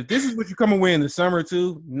 But if this is what you come away in the summer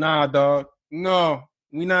too, nah, dog. No,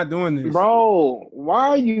 we not doing this. Bro, why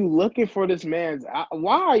are you looking for this man's –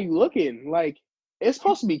 why are you looking? Like, it's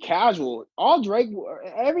supposed to be casual. All Drake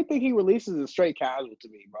 – everything he releases is straight casual to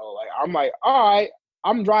me, bro. Like, I'm like, all right,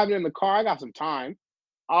 I'm driving in the car. I got some time.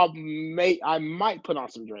 I might put on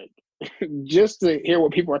some Drake just to hear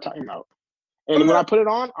what people are talking about. And when I put it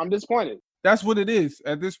on, I'm disappointed. That's what it is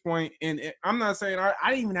at this point. And I'm not saying I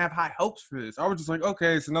didn't even have high hopes for this. I was just like,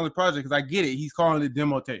 okay, it's another project because I get it. He's calling it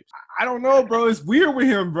demo tapes. I don't know, bro. It's weird with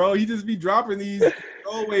him, bro. He just be dropping these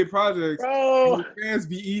throwaway projects. Bro. And the fans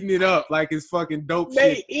be eating it up like it's fucking dope shit.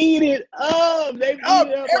 They eat it up. They eat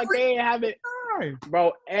it up like they have it.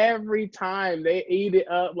 Bro, every time they eat it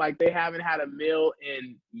up like they haven't had a meal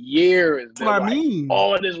in years. That's what I mean.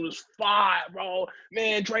 Oh, this was fire, bro.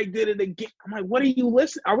 Man, Drake did it again. I'm like, what are you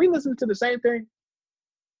listening? Are we listening to the same thing?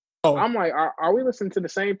 Oh. I'm like, are we listening to the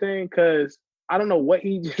same thing? Because I don't know what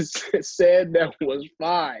he just said that was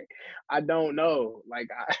fire. I don't know.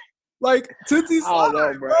 Like Tootsie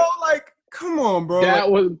Slide, bro. Like, come on, bro. That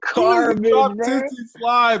was garbage, bro. Tootsie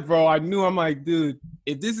Slide, bro. I knew. I'm like, dude,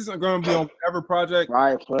 if this isn't going to be on whatever project,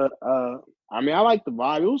 right? But I mean, I like the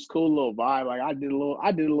vibe. It was a cool little vibe. Like I did a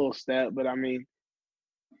little step, but I mean,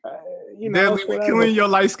 you know, Deadly, we're killing your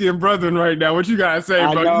light skinned brethren right now. What you gotta say,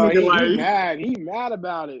 bro? I know, he mad. He mad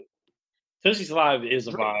about it. Tootsie Slide is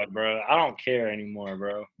a vibe, bro. I don't care anymore,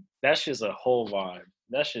 bro. That's just a whole vibe.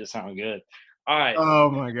 That shit sound good. All right. Oh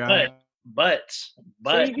my god. But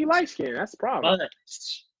he light skinned. That's the problem. But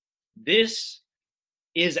this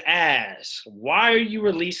is ass. Why are you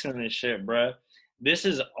releasing this shit, bro? This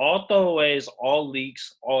is all throwaways, all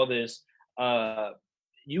leaks, all this.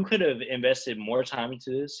 You could have invested more time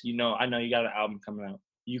into this. You know, I know you got an album coming out.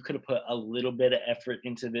 You could have put a little bit of effort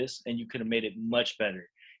into this, and you could have made it much better.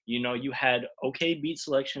 You know, you had okay beat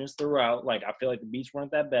selections throughout. Like, I feel like the beats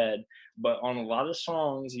weren't that bad. But on a lot of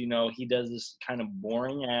songs, you know, he does this kind of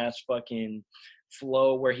boring-ass fucking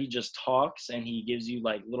flow where he just talks and he gives you,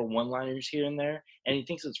 like, little one-liners here and there, and he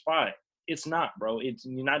thinks it's fine. It's not, bro.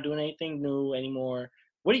 You're not doing anything new anymore.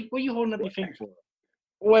 What are you holding up your finger for?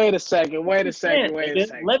 Wait a second. Let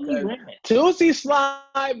me rant. Tootsie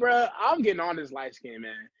Slide, bro. I'm getting on this light skin,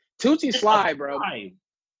 man. Tootsie Slide, bro.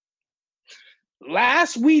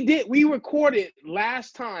 We recorded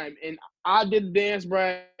last time, and I did the dance,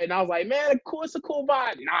 bro, and I was like, man, it's a cool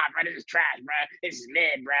vibe. Nah, bro, this is trash, bro. This is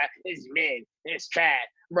mid, bro. This is mid. It's trash,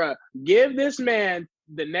 bro. Give this man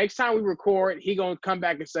the next time we record, he gonna come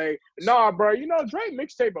back and say, nah, bro, you know, Drake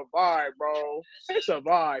mixtape a vibe, bro. It's a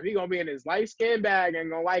vibe. He gonna be in his light skin bag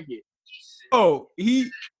and gonna like it. Oh,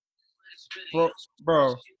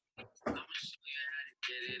 bro.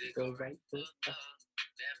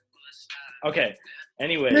 Okay.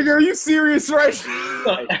 Anyways. Nigga, are you serious right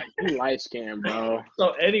now? You light skin, bro.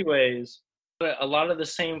 So anyways, a lot of the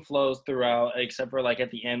same flows throughout, except for like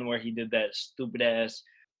at the end where he did that stupid ass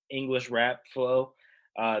English rap flow.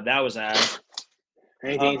 That was ass.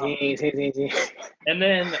 And then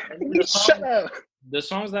the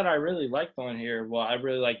songs that I really liked on here, well, I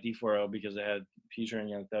really like D4L because it had Future and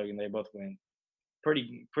Young Thug, and they both went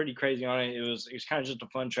pretty crazy on it. It was kind of just a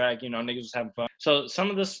fun track, you know, niggas was having fun. So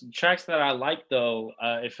some of the tracks that I liked, though,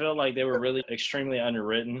 it felt like they were really extremely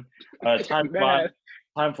underwritten. Time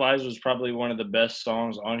Flies was probably one of the best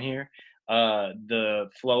songs on here. The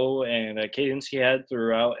flow and cadence he had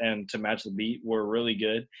throughout and to match the beat were really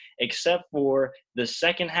good, except for the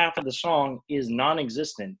second half of the song is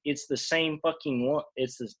non-existent. It's the same fucking one.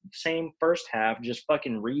 It's the same first half, just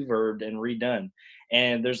fucking reverbed and redone.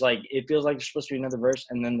 And there's like, it feels like there's supposed to be another verse,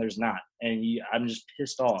 and then there's not. And I'm just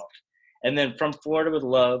pissed off. And then From Florida with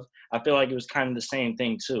Love, I feel like it was kind of the same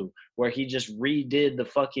thing too, where he just redid the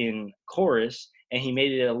fucking chorus and he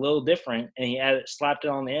made it a little different, and he slapped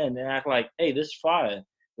it on the end and act like, hey, this is fire.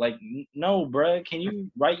 Like, no, bruh, can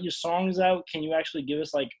you write your songs out? Can you actually give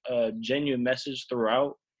us like a genuine message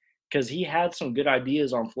throughout? Because he had some good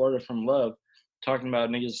ideas on Florida from Love, talking about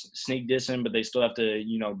niggas sneak dissing, but they still have to,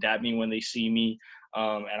 you know, dap me when they see me.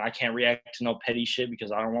 And I can't react to no petty shit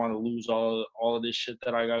because I don't want to lose all of this shit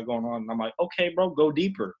that I got going on. And I'm like, okay, bro, go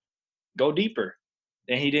deeper. Go deeper.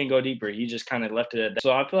 And he didn't go deeper. He just kind of left it at that.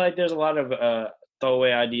 So I feel like there's a lot of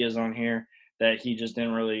throwaway ideas on here that he just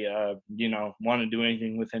didn't really, you know, want to do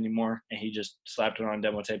anything with anymore. And he just slapped it on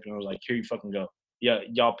demo tape and was like, here you fucking go. Yeah,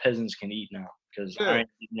 y'all peasants can eat now because I ain't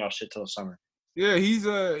eating y'all shit till summer. Yeah,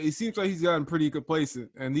 it seems like he's gotten pretty complacent.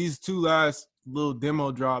 And these two last little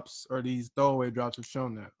demo drops or these throwaway drops have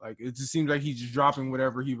shown that. Like, it just seems like he's just dropping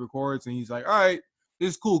whatever he records and he's like, all right,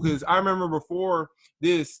 this is cool. Because I remember before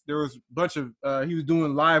this, there was a bunch of, he was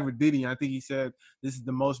doing live with Diddy. And I think he said this is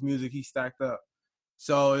the most music he stacked up.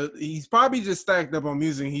 So he's probably just stacked up on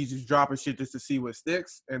music. And he's just dropping shit just to see what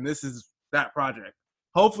sticks. And this is that project.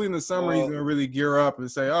 Hopefully in the summer he's gonna really gear up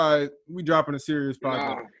and say, all right, we dropping a serious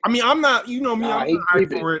project. Nah. I mean, I'm not, you know me, I'm not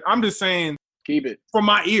hyped for it. I'm just saying, keep it for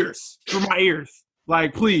my ears.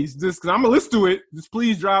 Like, please, just because I'm gonna listen to it, just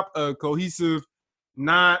please drop a cohesive,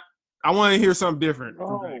 I want to hear something different.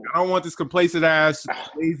 Oh. I don't want this complacent ass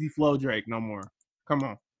lazy flow Drake no more. Come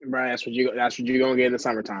on, bro. That's what you're gonna get in the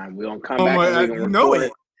summertime. We're gonna come back and we're gonna know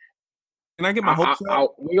it. Can I get my hopes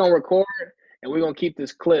up? We're gonna record and we're gonna keep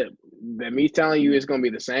this clip that me telling you it's gonna be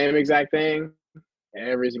the same exact thing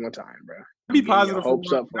every single time, bro. Be positive.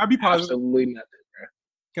 Hopes up. Can I be positive? Absolutely nothing, bro.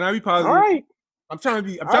 Can I be positive? All right. I'm trying to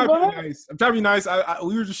be nice. I'm trying to be nice.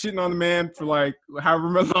 We were just shitting on the man for like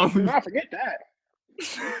however long. I forget that.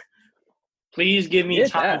 Please give me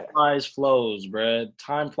Time Flies Flows, bro.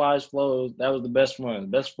 Time Flies Flows. That was the best one.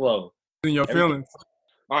 Best flow. In your feelings.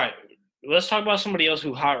 All right. Let's talk about somebody else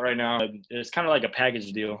who's hot right now. It's kind of like a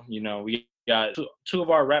package deal. You know, we got two of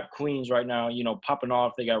our rap queens right now, you know, popping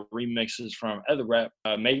off. They got remixes from other rap.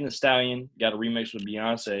 Megan Thee Stallion got a remix with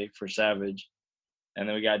Beyonce for Savage. And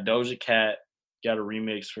then we got Doja Cat got a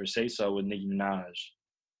remix for Say So with Nicki Minaj.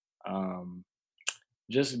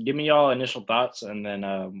 Just give me y'all initial thoughts and then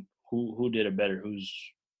who did it better?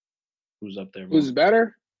 Who's up there? Who's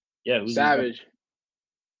better? Yeah, who's Savage.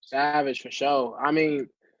 Savage for sure. I mean,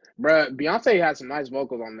 bro, Beyonce had some nice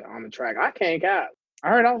vocals on the track. I can't cap. I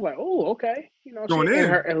heard. I was like, oh, okay. You know,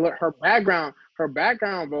 her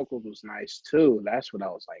background vocals was nice too. That's what I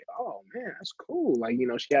was like. Oh man, that's cool. Like, you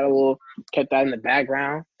know, she had kept that in the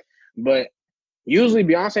background. But usually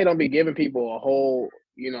Beyonce don't be giving people a whole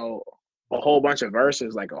bunch of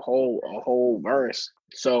verses, like a whole verse.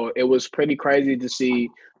 So it was pretty crazy to see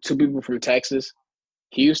two people from Texas,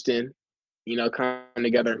 Houston, you know, come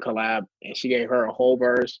together and collab, and she gave her a whole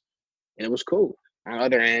verse, and it was cool. On the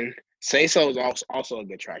other end, Say So is also a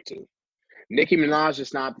good track too. Nicki Minaj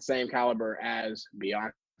is not the same caliber as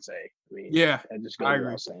Beyonce. I mean, yeah, that just goes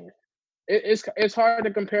without saying. It's hard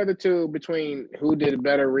to compare the two between who did a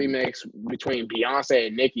better remix between Beyonce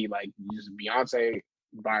and Nicki. Like, just Beyonce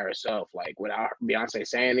by herself, like without Beyonce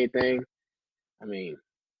saying anything. I mean,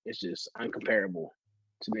 it's just uncomparable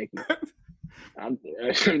to Nicki. I'm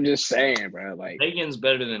just saying, bro. Like, Megan's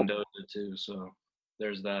better than Doja too, so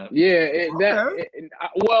there's that. Yeah,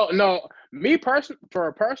 well, no, for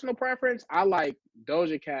a personal preference, I like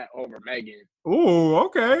Doja Cat over Megan. Ooh,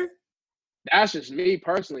 okay. That's just me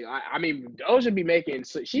personally. I mean, Doja be making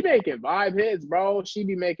vibe hits, bro. She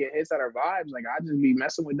be making hits at her vibes. Like, I just be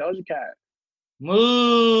messing with Doja Cat.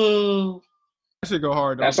 Move. That should go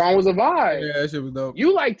hard, though. That song was a vibe. Yeah, that shit was dope.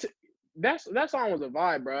 That song was a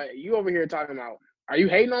vibe, bro. You over here talking about, are you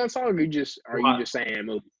hating on the song or you just saying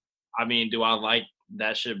move? I mean, do I like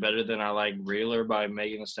that shit better than I like Realer by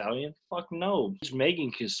Megan Thee Stallion? Fuck no. Megan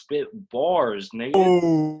can spit bars, nigga.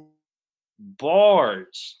 Oh.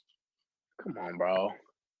 Bars. Come on, bro.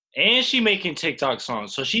 And she making TikTok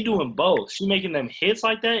songs, so she doing both. She making them hits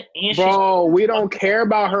like that, and we don't care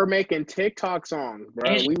about her making TikTok songs,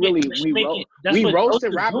 bro. We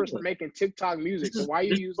roasted rappers for making TikTok music. So why are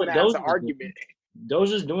you using that as an argument?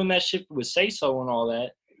 Doja's doing that shit with Say So and all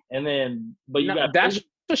that, and then that's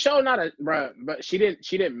for sure not a bro. But she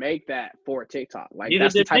didn't make that for TikTok. Like,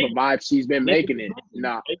 that's the type of vibe she's been making it.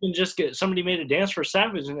 Nah, they can just get somebody made a dance for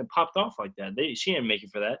Savage and it popped off like that. She didn't make it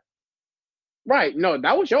for that. Right. No,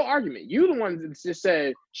 that was your argument. You the one that just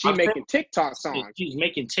said making TikTok songs. She's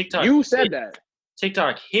making TikTok. You said that.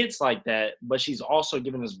 TikTok hits like that, but she's also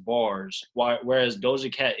giving us bars. Whereas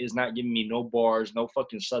Doja Cat is not giving me no bars, no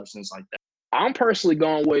fucking substance like that. I'm personally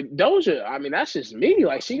going with Doja. I mean, that's just me.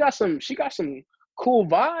 Like, she got some cool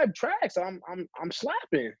vibe tracks. I'm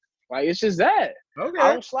slapping. Like, it's just that. Okay.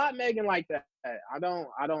 I don't slap Megan like that. I don't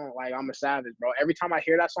like. I'm a savage, bro. Every time I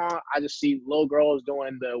hear that song, I just see little girls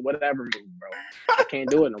doing the whatever move, bro. I can't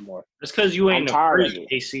do it no more. It's because you ain't a freak,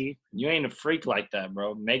 AC. You ain't a freak like that,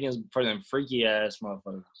 bro. Megan's for them freaky ass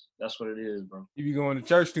motherfuckers. That's what it is, bro. You be going to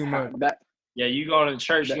church too much. Yeah, you going to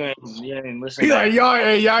church, you ain't listening. He's like, y'all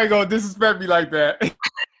ain't gonna disrespect me like that.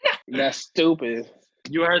 That's stupid.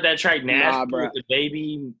 You heard that track Nasty with the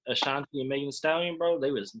Baby, Ashanti, and Megan Thee Stallion, bro?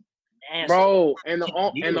 They was nasty. Bro, and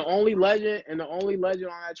the only legend on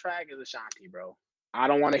that track is Ashanti, bro. I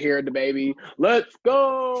don't want to hear the Baby. Let's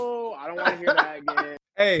go. I don't want to hear that again.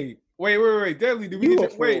 Hey, wait, Deadly.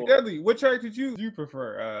 Deadly. What track did you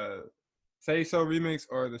prefer? Say So remix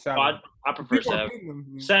or the Savage? I prefer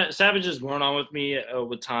Savage. Savage is going on with me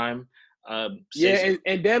with time. Yeah,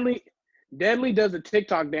 and Deadly does the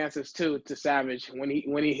TikTok dances too to Savage when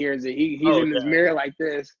he hears it. He's in his mirror like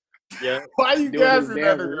this. Yeah. Why you dancing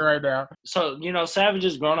that right now? So, Savage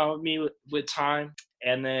has grown on with me with time.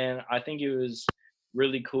 And then I think it was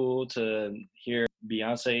really cool to hear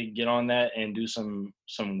Beyonce get on that and do some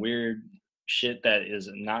weird shit that is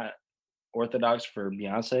not orthodox for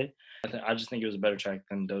Beyonce. I just think it was a better track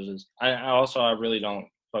than Doja's. I really don't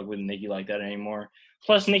fuck with Nicki like that anymore.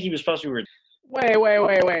 Plus, Nicki was supposed to be Wait.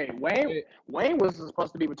 Wayne was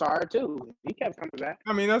supposed to be retired too. He kept coming back.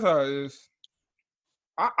 I mean, that's how it is.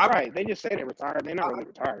 Right. They just say they're retired. They're not really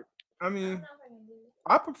retired. I mean,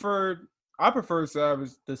 I preferred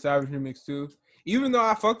Savage, the Savage remix too. Even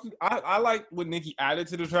though I like what Nicki added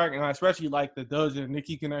to the track, and I especially like the Doja and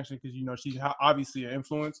Nicki connection because she's obviously an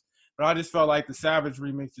influence. But I just felt like the Savage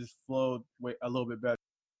remix just flowed a little bit better.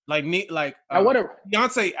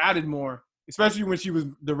 Beyonce added more. Especially when she was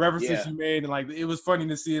the references she made, and it was funny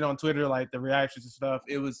to see it on Twitter, the reactions and stuff.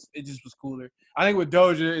 It just was cooler. I think with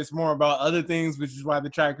Doja, it's more about other things, which is why the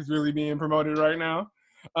track is really being promoted right now.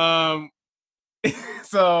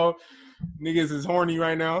 So niggas is horny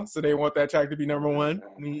right now, so they want that track to be number one.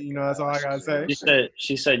 That's all I gotta say.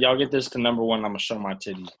 She said, y'all get this to number one, I'm gonna show my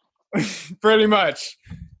titties. Pretty much.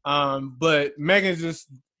 But Megan just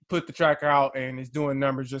put the track out and is doing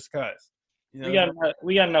numbers just cause. We got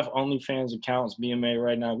enough OnlyFans accounts being made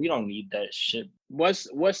right now. We don't need that shit. Which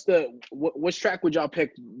track would y'all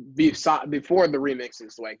pick before the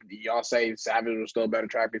remixes? Do y'all say Savage was still a better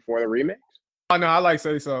track before the remix? Oh no, I like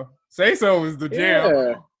Say So. Say So was the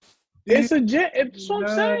jam. Yeah. It's a jam. It's what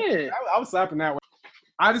I'm saying. I was slapping that one.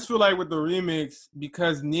 I just feel like with the remix,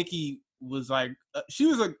 because Nicki was she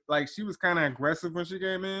was kind of aggressive when she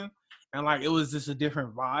came in, and it was just a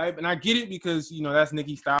different vibe. And I get it because that's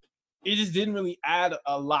Nicki's style. It just didn't really add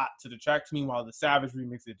a lot to the track to me, while the Savage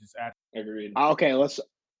remix it just added. Agreed. Okay,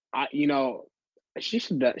 she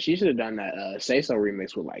should have done that Say So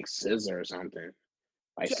remix with SZA or something,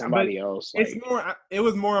 somebody else. It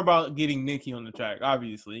was more about getting Nicki on the track.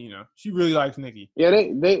 Obviously, she really likes Nicki. Yeah,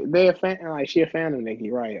 they a fan. She a fan of Nicki,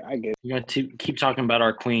 right? I get it. You got to keep talking about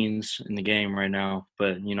our queens in the game right now,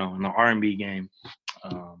 but in the R&B game,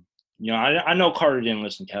 I know Carter didn't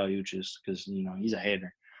listen to Kali Uchis because he's a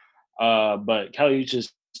hater. But Kali Uchis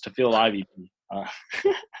to feel IVP.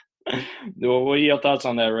 What are your thoughts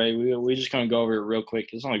on that, Ray? We're just gonna go over it real quick.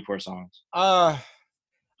 It's only 4 songs. I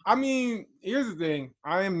mean, here's the thing.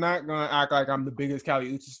 I am not gonna act like I'm the biggest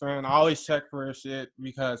Kali Uchis fan. I always check for her shit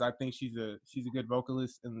because I think she's a good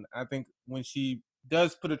vocalist, and I think when she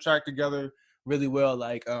does put a track together really well,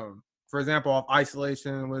 for example, off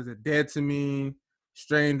Isolation, was it Dead to Me,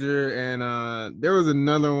 Stranger, and there was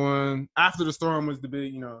another one. After the Storm was the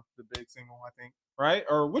big single, I think, right?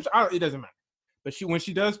 Or it doesn't matter. But when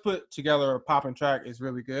she does put together a popping track, it's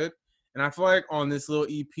really good. And I feel like on this little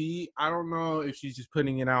EP, I don't know if she's just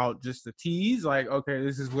putting it out just to tease, okay,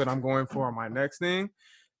 this is what I'm going for on my next thing.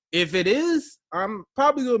 If it is, I'm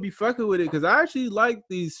probably going to be fucking with it because I actually like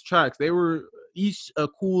these tracks. They were each a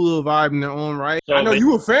cool little vibe in their own right. So I know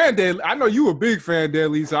you a fan, Deadly. I know you a big fan,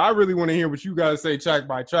 Deadly, so I really want to hear what you guys say track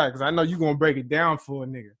by track because I know you're going to break it down for a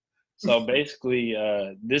nigga. So basically,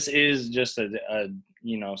 this is just a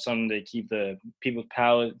something to keep the people's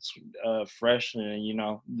palates fresh,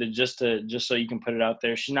 and just so you can put it out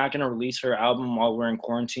there. She's not gonna release her album while we're in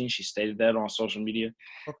quarantine. She stated that on social media.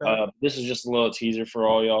 Okay. This is just a little teaser for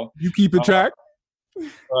all y'all. You keep it track.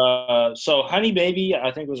 So Honey Baby,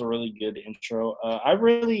 I think was a really good intro. I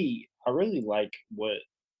really like what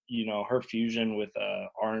her fusion with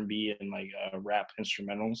R&B and rap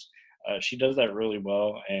instrumentals. She does that really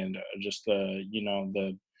well, and just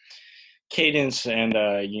the cadence and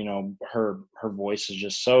her voice is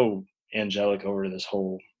just so angelic over this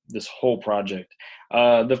whole project.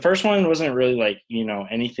 The first one wasn't really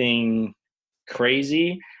anything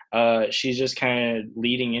crazy. She's just kind of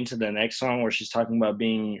leading into the next song where she's talking about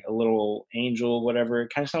being a little angel, whatever.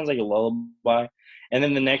 It kind of sounds like a lullaby. And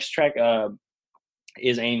then the next track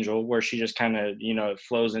is Angel, where she just kind of, it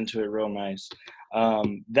flows into it real nice.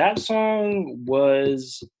 That song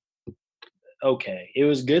was okay. It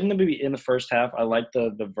was good in the first half. I liked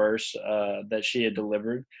the verse that she had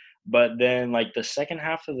delivered, but then like the second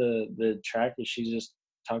half of the track that she's just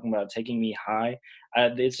talking about taking me high.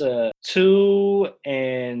 It's a 2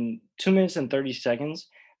 minutes and 30 seconds.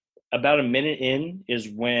 About a minute in is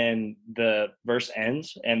when the verse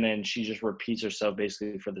ends, and then she just repeats herself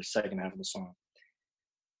basically for the second half of the song.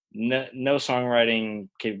 No songwriting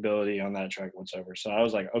capability on that track whatsoever. So I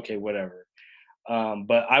was like, okay, whatever.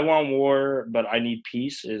 But I Want War, But I Need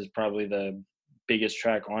Peace is probably the biggest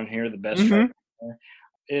track on here, the best track on here.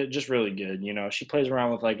 It just really good. She plays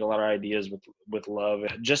around with like a lot of ideas with love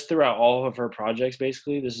just throughout all of her projects.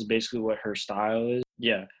 Basically, this is basically what her style is.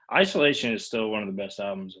 Yeah, Isolation is still one of the best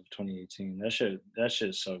albums of 2018. That shit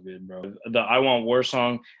is so good, bro. The I Want War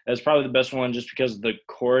song, that's probably the best one just because the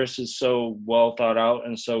chorus is so well thought out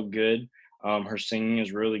and so good. Her singing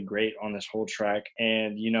is really great on this whole track,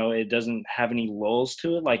 and it doesn't have any lulls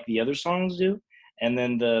to it like the other songs do. And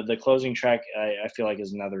then the closing track, I feel like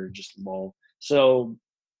is another just lull. So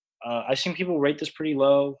I've seen people rate this pretty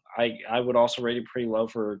low. I would also rate it pretty low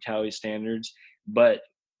for Cali standards. But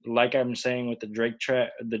like I'm saying with the Drake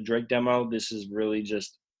demo, this is really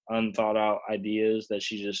just unthought out ideas that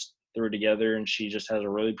she just threw together, and she just has a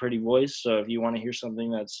really pretty voice. So if you want to hear something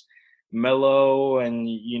that's mellow and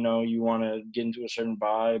you want to get into a certain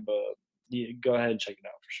vibe, go ahead and check it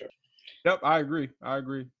out for sure. Yep, I agree. All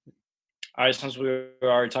right, since we were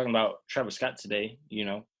already talking about Travis Scott today,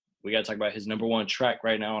 we got to talk about his number one track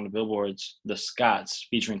right now on the billboards, The Scotts,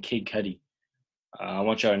 featuring Kid Cudi. I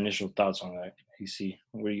want your initial thoughts on that, AC.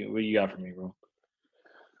 What do you got for me, bro?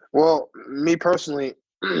 Well, me personally,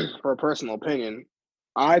 for a personal opinion,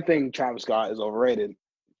 I think Travis Scott is overrated.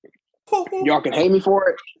 Y'all can hate me for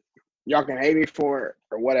it. Y'all can hate me for it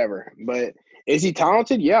or whatever. But is he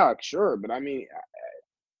talented? Yeah, sure. But I mean,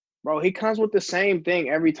 bro, he comes with the same thing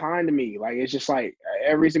every time to me. Like, it's just like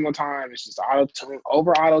every single time, it's just auto-tune,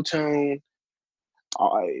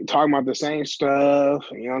 talking about the same stuff.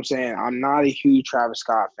 You know what I'm saying? I'm not a huge Travis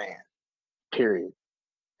Scott fan, period.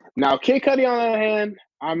 Now, Kid Cudi, on the other hand,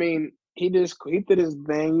 I mean, he did his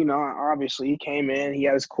thing. Obviously, he came in, he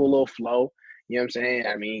had his cool little flow. You know what I'm saying?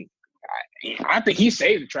 I mean, I think he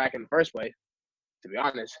saved the track in the first place, to be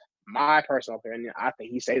honest. My personal opinion, I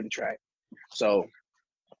think he saved the track. So,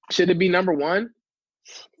 should it be number one?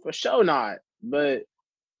 For sure not. But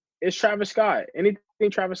it's Travis Scott.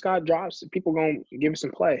 Anything Travis Scott drops, people going to give it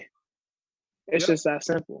some play. It's just that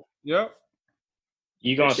simple. Yep.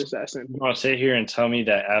 You gonna sit here and tell me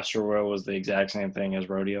that Astroworld was the exact same thing as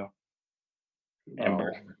Rodeo? And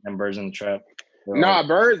Birds in the Trap? Nah,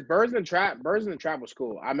 Birds in the Trap was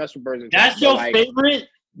cool. I messed with Birds in the Trap. That's your favorite?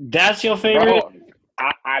 That's your favorite? Bro,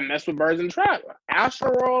 I messed with Birds in the Trap.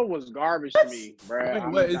 Astroworld was garbage to me, bro.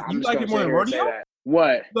 You like it more than Rodeo?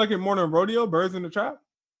 What? You like it more than Rodeo, Birds in the Trap?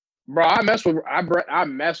 Bro, I mess with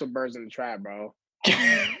Birds in the Trap, bro.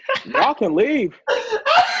 Y'all can leave.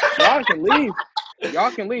 Y'all can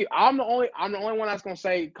leave. I'm the only one that's gonna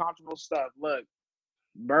say controversial stuff. Look,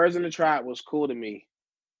 Birds in the Trap was cool to me.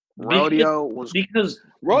 Rodeo was okay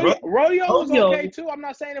too. I'm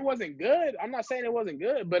not saying it wasn't good.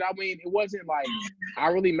 But I mean, it wasn't like I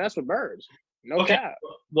really messed with Birds. No cap.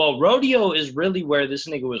 Well, Rodeo is really where this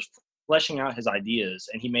nigga was fleshing out his ideas,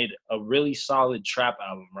 and he made a really solid trap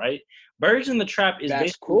album, right? Birds in the Trap is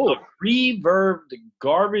basically a reverbed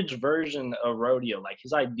garbage version of Rodeo. Like,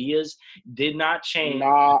 his ideas did not change.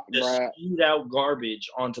 Just spewed out garbage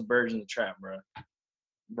onto Birds in the Trap, bro.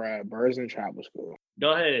 Bruh, Birds in the Trap was cool.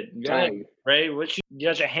 Go ahead, Ray. You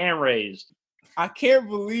got your hand raised. I can't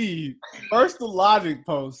believe first the Logic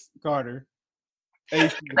post, Carter.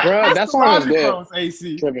 AC. Bro, that's what I was good.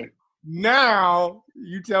 AC. Tripping. Now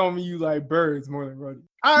you telling me you like Birds more than Rodeo.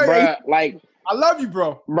 Bruh, like, I love you,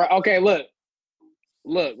 bro. Okay, look.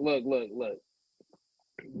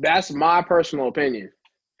 That's my personal opinion.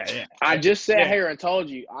 Yeah. I just sat here and told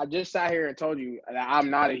you that I'm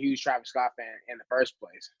not a huge Travis Scott fan in the first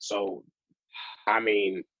place. So, I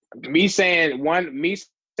mean, me saying one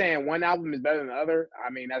album is better than the other, I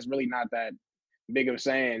mean, that's really not that big of a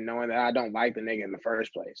saying, knowing that I don't like the nigga in the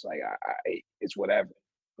first place. Like, it's whatever.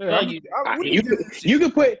 Yeah, you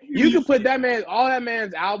could put that man, all that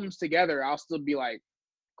man's albums together. I'll still be like,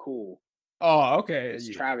 cool. Oh, okay. It's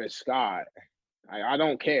Travis Scott. I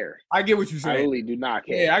don't care. I get what you're saying. I really do not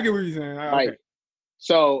care. Yeah, I get what you're saying. Like,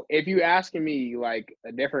 So if you asking me like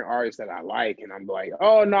a different artist that I like, and I'm like,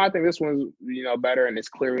 oh no, I think this one's better, and it's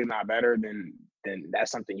clearly not better, then that's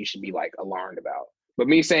something you should be like alarmed about. But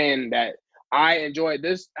me saying that I enjoyed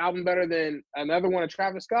this album better than another one of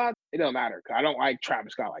Travis Scott, it don't matter because I don't like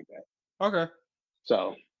Travis Scott like that. Okay.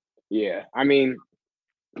 So yeah, I mean,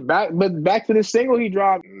 back to the single he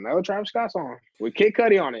dropped, another Travis Scott song with Kid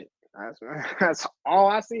Cudi on it. That's all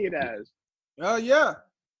I see it as. Yeah.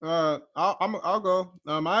 I'll go.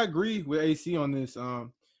 I agree with AC on this.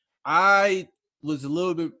 I was a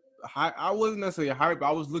little bit high. I wasn't necessarily hyped, but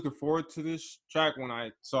I was looking forward to this track when I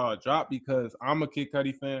saw it drop because I'm a Kid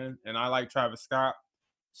Cudi fan and I like Travis Scott.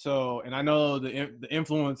 So, and I know the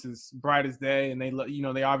influence is bright as day, and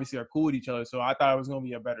they obviously are cool with each other. So I thought it was gonna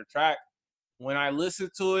be a better track. When I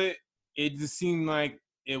listened to it, it just seemed like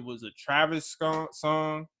it was a Travis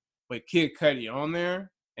song, but Kid Cudi on there.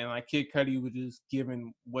 And like Kid Cudi was just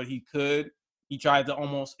giving what he could. He tried to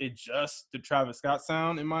almost adjust the Travis Scott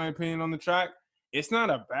sound, in my opinion, on the track. It's not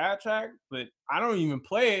a bad track, but I don't even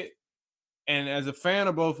play it. And as a fan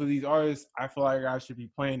of both of these artists, I feel like I should be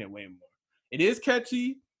playing it way more. It is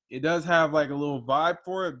catchy. It does have like a little vibe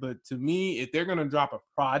for it. But to me, if they're going to drop a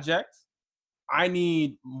project, I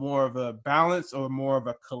need more of a balance or more of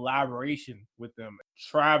a collaboration with them.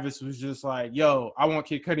 Travis was just like, yo, I want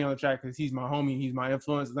Kid Cudi on the track because he's my homie, he's my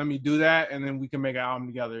influence. Let me do that, and then we can make an album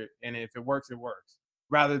together. And if it works, it works.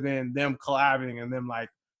 Rather than them collabing and them like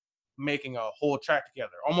making a whole track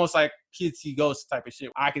together. Almost like Kids See Ghosts type of shit.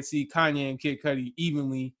 I could see Kanye and Kid Cudi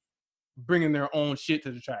evenly bringing their own shit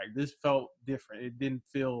to the track. This felt different. It didn't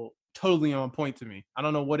feel totally on point to me. I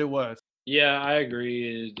don't know what it was. Yeah, I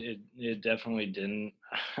agree. It definitely didn't.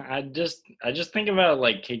 I just think about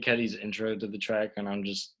like Kid Cudi's intro to the track, and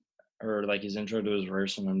or like his intro to his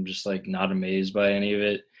verse, and I'm just like not amazed by any of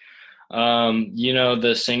it.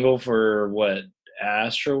 The single for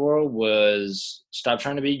Astroworld was "Stop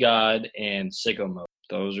Trying to Be God" and "Sicko Mode."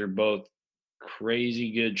 Those are both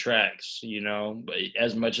crazy good tracks, But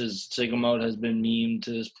as much as Sicko Mode has been memed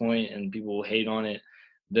to this point, and people hate on it,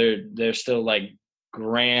 they're still like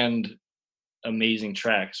grand, amazing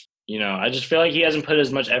tracks. I just feel like he hasn't put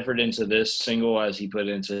as much effort into this single as he put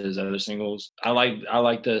into his other singles. I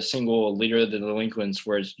like the single "Leader of the Delinquents"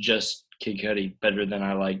 where it's just Kid Cudi better than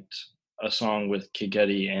I liked a song with Kid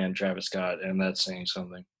Cudi and Travis Scott, and that's saying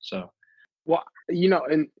something. So, well,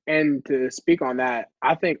 and to speak on that,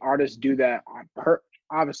 I think artists do that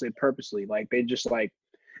obviously purposely. Like they just like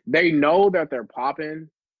they know that they're popping,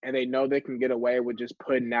 and they know they can get away with just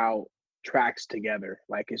putting out tracks together.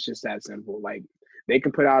 Like it's just that simple. Like they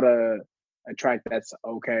can put out a track that's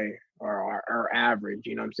okay or average,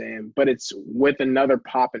 you know what I'm saying? But it's with another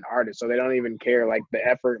popping artist, so they don't even care. Like the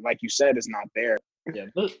effort, like you said, is not there. Yeah,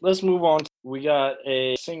 let's move on. We got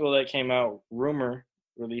a single that came out. Rumor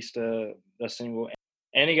released a single,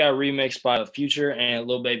 and it got remixed by Future and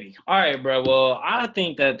Lil Baby. All right, bro. Well, I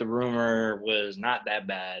think that the Rumor was not that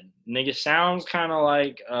bad. Nigga sounds kind of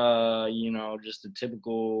like just a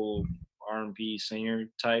typical R&B singer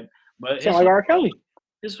type, but sound like R. Kelly.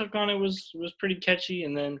 His hook on it was pretty catchy,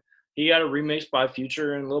 and then he got a remix by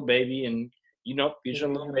Future and Lil Baby, and Future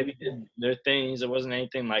and Lil Baby did their things. It wasn't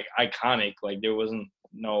anything like iconic. Like there wasn't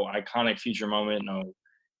no iconic Future moment. No,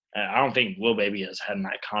 I don't think Lil Baby has had an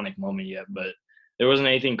iconic moment yet, but there wasn't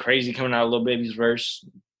anything crazy coming out of Lil Baby's verse.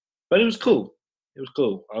 But it was cool. It was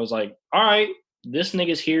cool. I was like, all right, this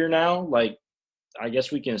nigga's here now. Like, I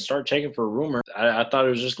guess we can start checking for Rumor. I thought it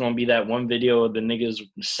was just going to be that one video of the niggas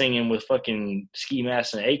singing with fucking ski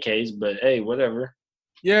masks and AKs, but hey, whatever.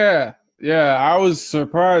 Yeah, I was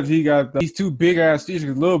surprised he got these two big-ass features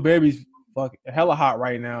because Lil Baby's fucking hella hot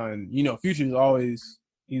right now, and, Future's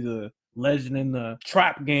he's a legend in the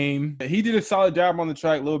trap game. He did a solid job on the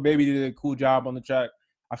track. Lil Baby did a cool job on the track.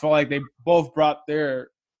 I felt like they both brought their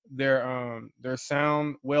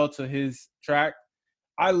sound well to his track.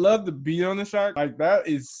 I love the beat on the track. Like that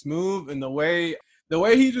is smooth, and the way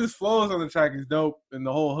he just flows on the track is dope. And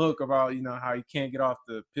the whole hook about how he can't get off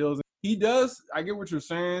the pills. He does. I get what you're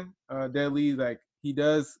saying, Deadly. Like he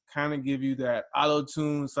does kind of give you that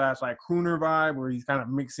auto-tune / like crooner vibe where he's kind of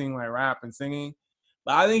mixing like rap and singing.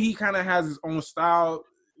 But I think he kind of has his own style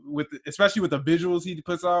especially with the visuals he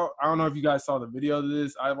puts out. I don't know if you guys saw the video of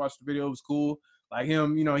this. I watched the video. It was cool. Like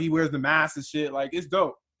him, he wears the mask and shit. Like it's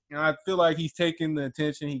dope. And I feel like he's taking the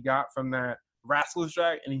attention he got from that Rascals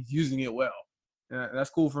track and he's using it well. Yeah, that's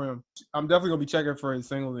cool for him. I'm definitely gonna be checking for his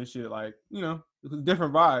singles and shit. Like, it's a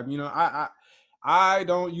different vibe. I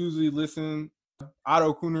don't usually listen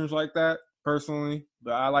auto crooners like that. personally,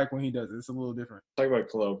 but I like when he does it. It's a little different. Talk about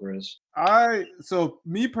Khalil, Chris. I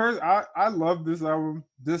love this album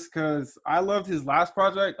just because I loved his last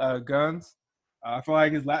project, Guns. I feel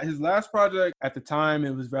like his last project at the time,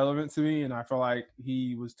 it was relevant to me, and I feel like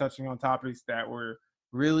he was touching on topics that were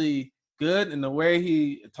really good. And the way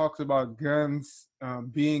he talks about guns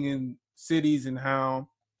being in cities and how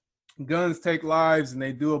guns take lives and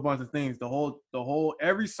they do a bunch of things.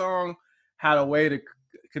 Every song had a way to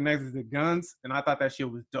connect it to guns, and I thought that shit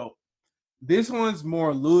was dope. This one's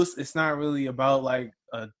more loose. It's not really about like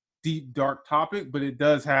a deep, dark topic, but it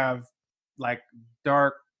does have like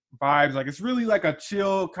dark vibes. Like it's really like a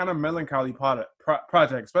chill, kind of melancholy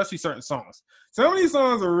project, especially certain songs. Some of these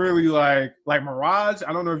songs are really like Mirage.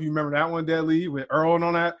 I don't know if you remember that one, Deadly, with Earl and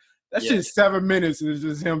on that. That shit's 7 minutes and it's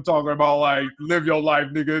just him talking about like live your life,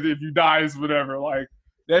 nigga. If you die, it's whatever. Like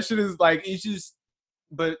that shit is like it's just.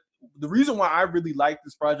 But the reason why I really like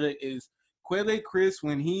this project is Quelle Chris,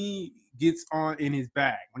 when he gets on in his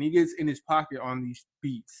bag, when he gets in his pocket on these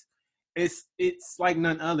beats, it's like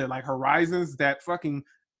none other. Like Horizons, that fucking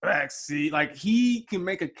backseat. Like he can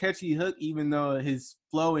make a catchy hook even though his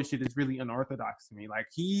flow and shit is really unorthodox to me. Like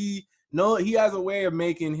he has a way of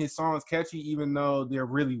making his songs catchy even though they're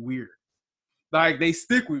really weird. Like they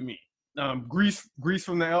stick with me. Grease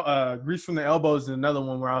from the Elbows is another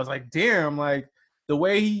one where I was like, damn, like the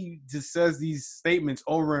way he just says these statements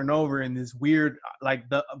over and over in this weird, like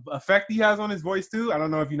the effect he has on his voice too. I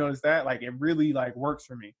don't know if you noticed that. Like it really like works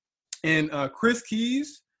for me. And Chris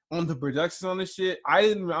Keys on the productions on this shit,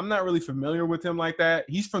 I'm not really familiar with him like that.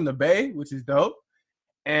 He's from the Bay, which is dope.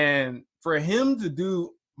 And for him to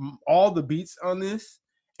do all the beats on this,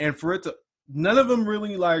 and for it to, none of them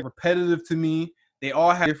really like repetitive to me. They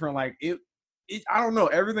all have different like it. I don't know.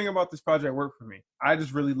 Everything about this project worked for me. I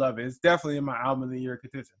just really love it. It's definitely in my album of the year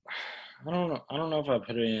contention. I don't know if I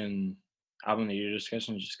put it in album of the year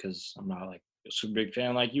discussion just because I'm not like a super big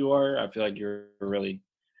fan like you are. I feel like you really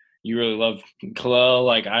love Khalil.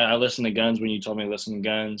 Like I listened to Guns when you told me to listen to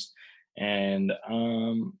Guns, and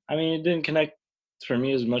I mean it didn't connect for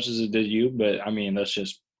me as much as it did you, but I mean that's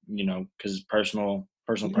just because personal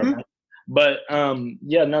preference. But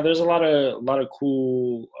yeah, no, there's a lot of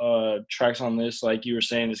cool tracks on this. Like you were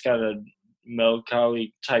saying, it's got a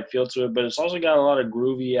melancholy type feel to it, but it's also got a lot of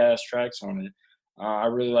groovy ass tracks on it. I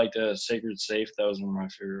really like the Sacred Safe. That was one of my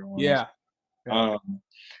favorite ones. Yeah.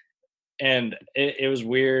 And it was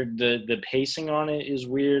weird. The pacing on it is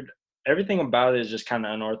weird. Everything about it is just kind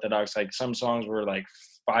of unorthodox. Like some songs were like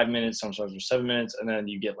 5 minutes, some songs were 7 minutes, and then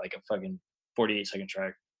you get like a fucking 48-second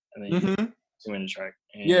track, and then you get a 2-minute track.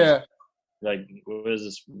 And yeah. Like, what is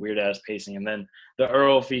this weird ass pacing? And then the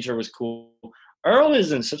Earl feature was cool. Earl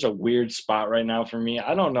is in such a weird spot right now for me.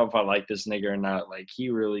 I don't know if I like this nigga or not. Like, he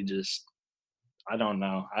really just, I don't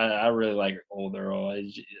know. I really like old Earl.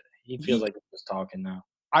 He feels like he's just talking now.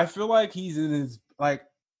 I feel like he's in his, like,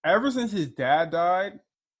 ever since his dad died,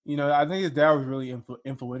 I think his dad was really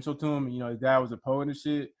influential to him. His dad was a poet and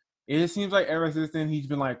shit. It seems like ever since then, he's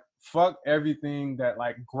been like, fuck everything that,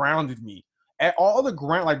 like, grounded me. At all the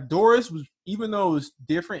ground, like Doris was, even though it was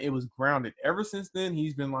different, it was grounded. Ever since then,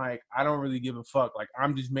 he's been like, I don't really give a fuck. Like,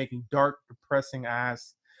 I'm just making dark, depressing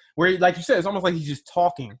ass. Where, like you said, it's almost like he's just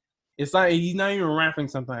talking. It's like he's not even rapping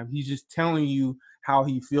sometimes. He's just telling you how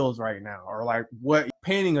he feels right now, or like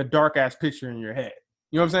painting a dark ass picture in your head.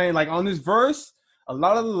 You know what I'm saying? Like on this verse, a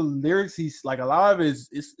lot of the lyrics, he's like, a lot of it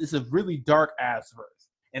it's a really dark ass verse.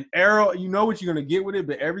 And Arrow, you know what you're going to get with it,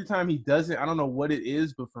 but every time he does it, I don't know what it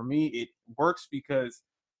is, but for me, it works because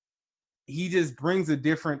he just brings a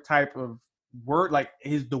different type of word, like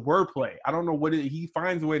the wordplay. I don't know what he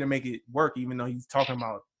finds a way to make it work, even though he's talking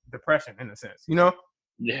about depression in a sense,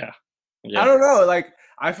 Yeah. I don't know. Like,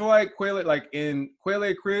 I feel like Quelle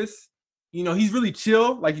Chris, he's really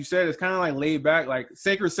chill. Like you said, it's kind of like laid back. Like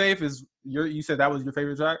Sacred Safe you said that was your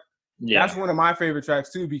favorite track? Yeah. That's one of my favorite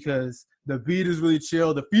tracks too, because the beat is really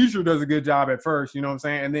chill. The feature does a good job at first, you know what I'm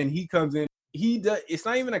saying? And then he comes in. It's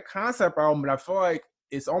not even a concept album, but I feel like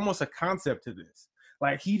it's almost a concept to this.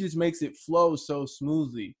 Like, he just makes it flow so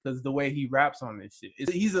smoothly because the way he raps on this shit.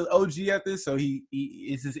 He's an OG at this, so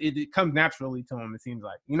it comes naturally to him, it seems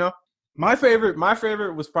like, My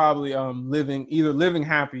favorite was probably Living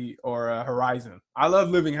Happy or Horizon. I love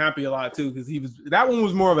Living Happy a lot too, because that one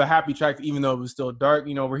was more of a happy track, even though it was still dark,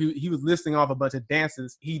 where he was listing off a bunch of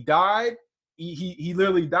dances. He died. He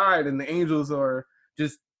literally died, and the angels are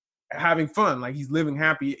just having fun. Like, he's living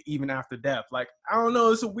happy even after death. Like, I don't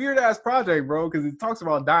know, it's a weird ass project, bro, because it talks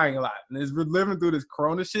about dying a lot, and we're living through this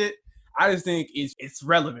Corona shit. I just think it's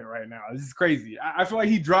relevant right now. This is crazy. I feel like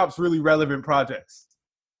he drops really relevant projects.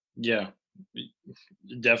 Yeah.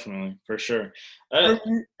 Definitely, for sure.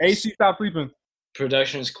 AC, stop sleeping.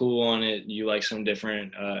 Production's cool on it. You like some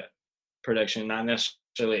different production, not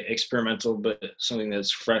necessarily experimental, but something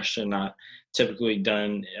that's fresh and not typically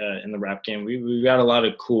done in the rap game. We've got a lot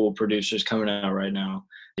of cool producers coming out right now.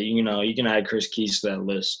 You know, you can add Chris Keys to that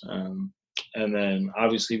list. And then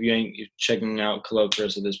obviously, if you ain't checking out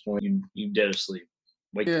Colocris at this point, you dead asleep.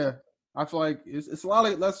 Yeah, I feel like it's a lot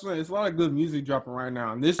of good music dropping right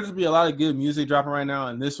now, and this used to be a lot of good music dropping right now,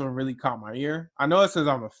 and this one really caught my ear. I know it says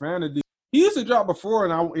I'm a fan of. He used to drop before,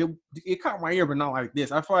 and it caught my ear, but not like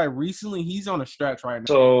this. I feel like recently he's on a stretch right now.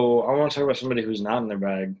 So I want to talk about somebody who's not in their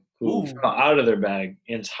bag, who fell out of their bag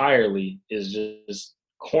entirely, is just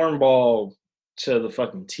cornball to the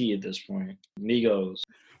fucking T at this point. Migos.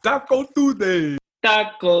 Taco Tuesday.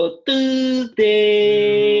 Taco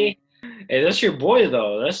Tuesday. Hey, that's your boy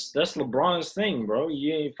though. That's LeBron's thing, bro.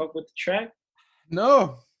 You ain't fuck with the track?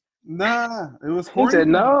 No. Nah. It was corny. He said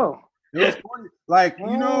no. It was corny. Like,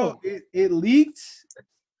 you know, it leaked.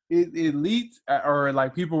 It leaked, or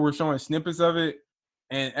like people were showing snippets of it.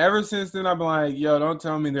 And ever since then, I've been like, yo, don't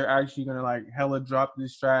tell me they're actually gonna like hella drop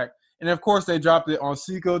this track. And of course they dropped it on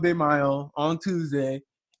Cinco de Mayo on Tuesday.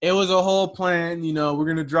 It was a whole plan, you know, we're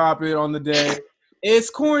gonna drop it on the day. It's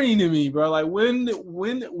corny to me, bro. Like when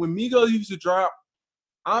Migos used to drop,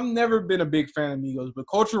 I've never been a big fan of Migos, but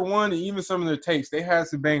Culture One and even some of their tapes, they had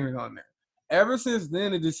some bangers on there. Ever since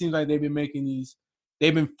then, it just seems like they've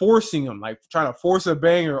been forcing them, like trying to force a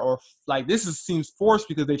banger, or like seems forced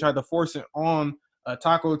because they tried to force it on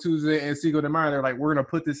Taco Tuesday and Cinco de Mayo. They're like, we're gonna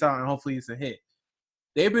put this out and hopefully it's a hit.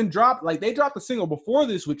 They've been dropped, like they dropped a single before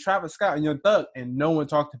this with Travis Scott and Young Thug, and no one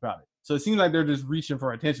talked about it. So it seems like they're just reaching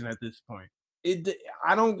for attention at this point.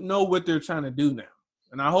 I don't know what they're trying to do now,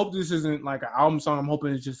 and I hope this isn't like an album song. I'm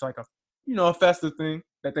hoping it's just like a festive thing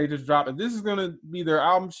that they just drop. If this is gonna be their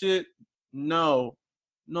album shit, no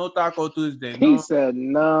Taco Tuesday. He said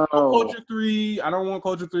no. Culture 3. I don't want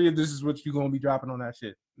Culture 3 if this is what you're gonna be dropping on that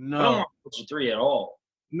shit. No, I don't want Culture 3 at all.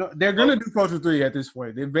 No, they're gonna do Culture 3 at this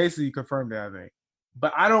point. They basically confirmed that, I think.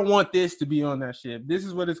 But I don't want this to be on that shit. If this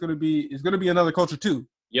is what it's gonna be. It's gonna be another Culture 2.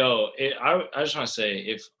 Yo, I just want to say,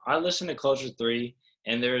 if I listen to Culture 3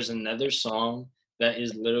 and there is another song that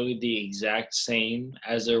is literally the exact same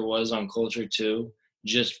as there was on Culture 2,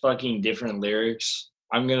 just fucking different lyrics,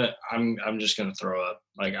 I'm just gonna throw up.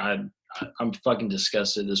 Like I'm fucking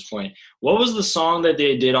disgusted at this point. What was the song that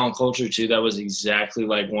they did on Culture 2 that was exactly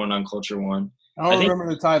like one on Culture 1? I don't remember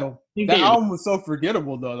the title. That album was so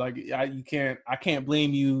forgettable though. Like I can't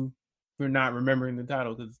blame you for not remembering the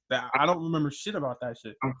title because I don't remember shit about that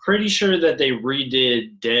shit. I'm pretty sure that they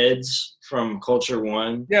redid Deads from Culture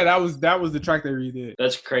 1. Yeah, that was the track they redid.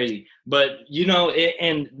 That's crazy. But you know,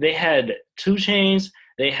 and they had 2 Chainz,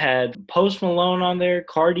 they had Post Malone on there,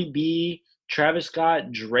 Cardi B, Travis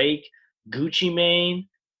Scott, Drake, Gucci Mane,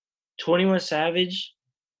 21 Savage,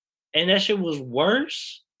 and that shit was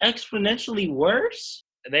worse, exponentially worse.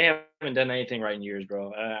 They haven't done anything right in years,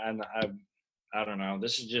 bro. I don't know.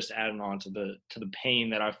 This is just adding on to the pain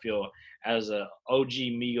that I feel as a OG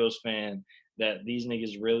Migos fan, that these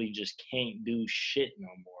niggas really just can't do shit no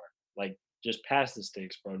more. Like, just pass the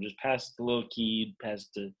sticks, bro. Just pass it to Lil Keed, pass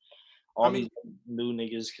it to these new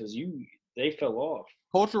niggas, because they fell off.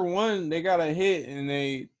 Culture 1, they got a hit, and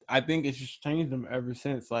I think it's just changed them ever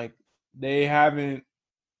since. Like, they haven't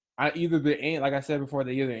like I said before,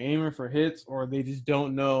 they either aiming for hits or they just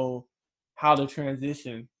don't know how to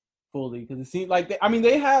transition fully, because it seems like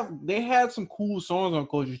they had some cool songs on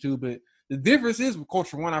Culture 2, but the difference is with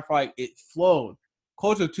Culture 1, I feel like it flowed.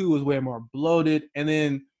 Culture 2 was way more bloated, and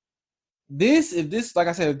then if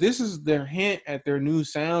this is their hint at their new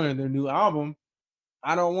sound and their new album,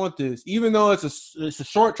 I don't want this. Even though it's a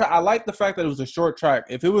short track, I like the fact that it was a short track.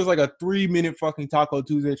 If it was like a 3-minute fucking Taco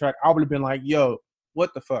Tuesday track, I would have been like, yo,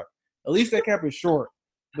 what the fuck? At least they kept it short,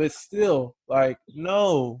 but still, like,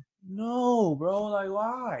 no, bro, like,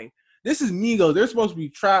 why? This is Migos. They're supposed to be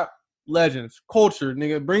trap legends, culture,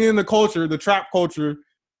 nigga. Bring in the culture, the trap culture,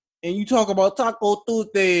 and you talk about Taco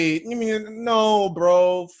Tuesday. I mean, no,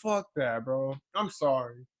 bro. Fuck that, bro. I'm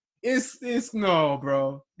sorry. It's no,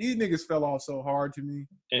 bro. These niggas fell off so hard to me.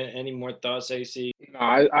 Any more thoughts, AC? No,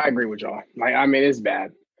 I agree with y'all. Like, I mean, it's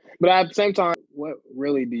bad. But at the same time, what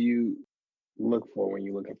really do you look for when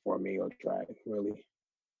you're looking for a Migos track, really?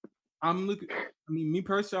 Me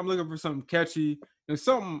personally, I'm looking for something catchy and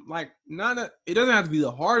something like it doesn't have to be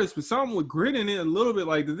the hardest, but something with grit in it a little bit.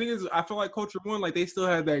 Like, the thing is, I feel like Culture 1, like, they still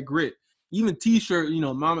had that grit. Even T-shirt,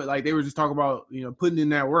 Mama, like, they were just talking about, putting in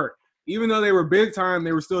that work. Even though they were big time,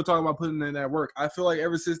 they were still talking about putting in that work. I feel like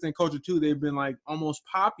ever since then, Culture 2, they've been like almost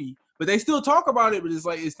poppy, But they still talk about it, but it's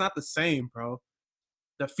like it's not the same, bro.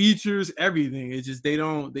 The features, everything. It's just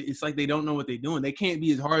it's like they don't know what they're doing. They can't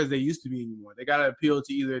be as hard as they used to be anymore. They gotta appeal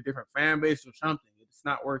to either a different fan base or something. It's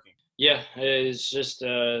not working. Yeah, it's just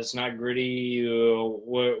it's not gritty.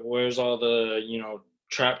 Where's all the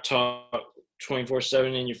trap talk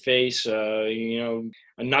 24/7 in your face?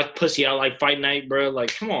 Knock pussy out like Fight Night, bro.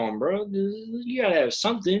 Like, come on, bro. You gotta have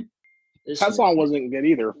something. That song wasn't good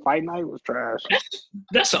either. Fight Night was trash.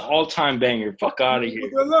 That's an all-time banger. Fuck out of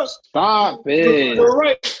here. Stop it. You're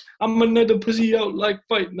right. I'm another pussy out like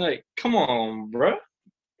Fight Night. Come on, bro.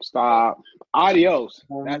 Stop. Adios.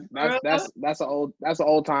 That's an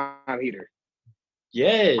old time heater.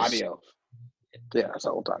 Yes. Adios. Yeah, that's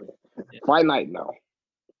an old time heater. Yeah. Fight Night, no.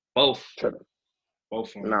 Both. Tripping.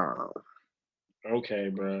 Both of them. No. Okay,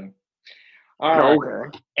 bro. All right.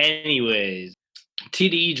 Okay. Anyways,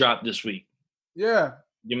 TDE dropped this week. Yeah.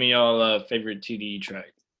 Give me y'all a favorite TDE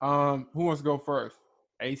track. Who wants to go first?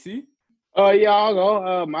 AC? Yeah, I'll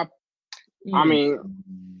go. I mean,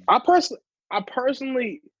 I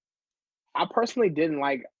personally didn't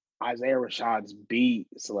like Isaiah Rashad's beat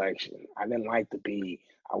selection. I didn't like the beat.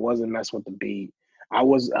 I wasn't messing with the beat. I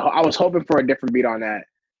was hoping for a different beat on that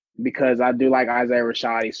because I do like Isaiah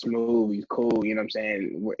Rashad. He's smooth. He's cool. You know what I'm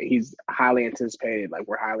saying? He's highly anticipated. Like,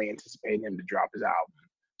 we're highly anticipating him to drop his album.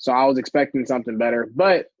 So I was expecting something better.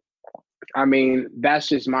 But, I mean, that's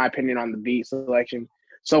just my opinion on the beat selection.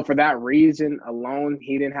 So for that reason alone,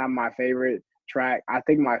 he didn't have my favorite track. I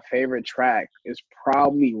think my favorite track is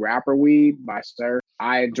probably Rapper Weed by Sir.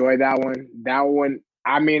 I enjoy that one. That one,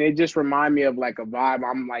 I mean, it just reminded me of like a vibe.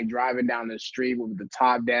 I'm like driving down the street with the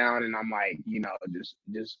top down and I'm like,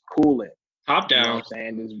 just cooling. Top down. You know what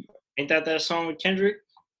I'm saying? Ain't that song with Kendrick?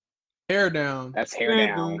 Hair Down. That's Hair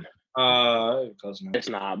Down. It's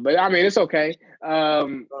not, but I mean, it's okay.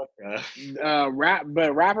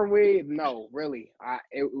 Rapper Weed, no, really.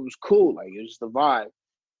 It was cool. Like, it was the vibe.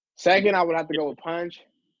 Second, I would have to go with Punch.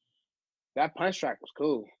 That Punch track was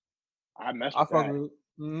cool. I messed with that.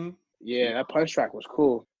 Mm-hmm. Yeah, that Punch track was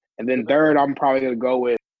cool. And then third, I'm probably gonna go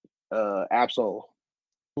with Absol.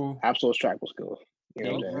 Cool. Absol's track was cool. You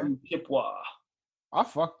know what I'm saying? I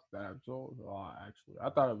fucked that Absol a lot, actually. I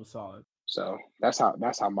thought it was solid. So that's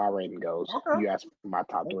how my rating goes. Okay. You asked for my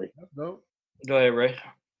top three. That's dope. Go ahead, Ray.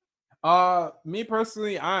 Me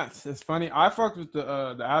personally, it's funny. I fucked with the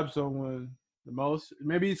Absol one the most.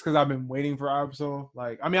 Maybe it's because I've been waiting for Absol.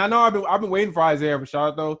 Like, I mean, I know I've been waiting for Isaiah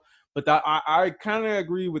Rashad though, but I kind of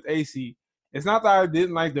agree with AC. It's not that I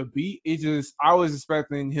didn't like the beat. It's just I was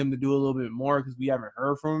expecting him to do a little bit more because we haven't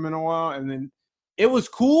heard from him in a while. And then it was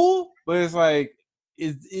cool, but it's like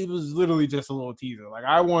it was literally just a little teaser. Like,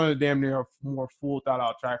 I wanted damn near a more full thought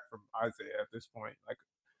out track from Isaiah at this point. Like,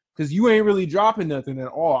 because you ain't really dropping nothing at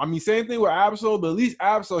all. I mean, same thing with Absol, but at least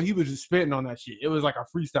Absol, he was just spitting on that shit. It was like a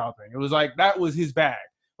freestyle thing. It was like that was his bag,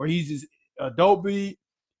 where he's just a dope beat,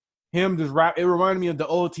 him just rap. It reminded me of the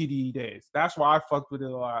old TDE days. That's why I fucked with it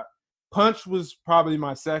a lot. Punch was probably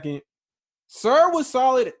my second. Sir was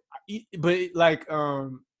solid, but like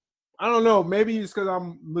I don't know. Maybe it's because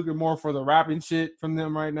I'm looking more for the rapping shit from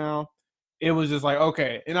them right now. It was just like,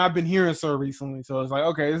 okay. And I've been hearing Sir recently, so it's like,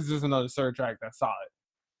 okay, this is just another Sir track that's solid.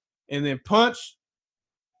 And then Punch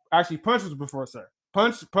was before Sir.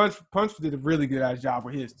 Punch did a really good ass job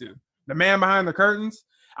with his too. The Man Behind the Curtains.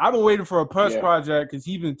 I've been waiting for a Punch project because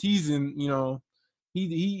he's been teasing.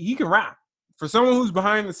 He can rap. For someone who's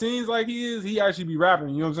behind the scenes like he is, he actually be rapping.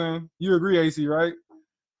 You know what I'm saying? You agree, AC, right?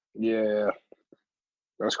 Yeah,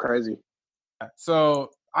 that's crazy.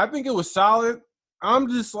 So I think it was solid. I'm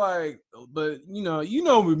just like, but you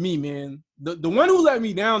know, with me, man, the one who let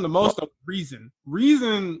me down the most of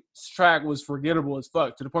Reason's track was forgettable as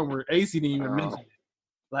fuck to the point where AC didn't even mention it.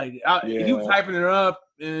 Like, he was hyping it up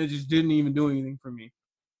and it just didn't even do anything for me.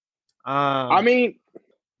 I mean,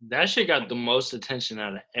 that shit got the most attention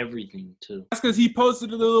out of everything too. That's because he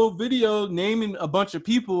posted a little video naming a bunch of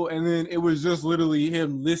people, and then it was just literally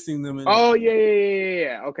him listing them.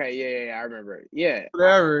 Yeah. Okay, yeah, I remember it. Yeah,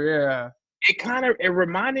 whatever. Yeah. It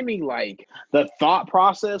reminded me like the thought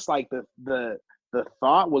process, like the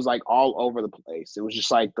thought was like all over the place. It was just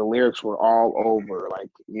like the lyrics were all over, like,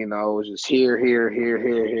 it was just here,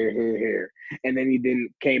 and then he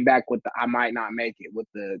came back with the I might not make it with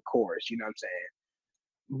the chorus. You know what I'm saying?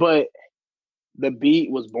 But the beat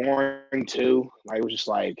was boring too. Like, it was just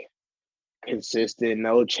like consistent,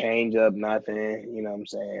 no change up, nothing. You know what I'm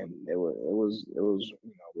saying? It was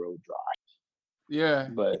real dry. Yeah,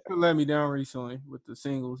 but he let me down recently with the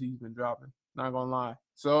singles he's been dropping. Not gonna lie.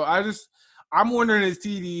 So I'm wondering, is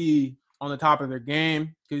TDE on the top of their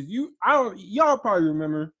game. Because y'all probably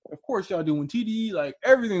remember, of course y'all do, when TDE, like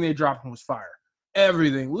everything they dropped was fire.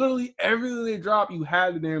 Everything. Literally everything they dropped, you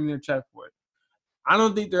had to damn near check for it. I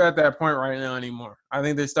don't think they're at that point right now anymore. I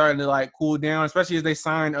think they're starting to like cool down, especially as they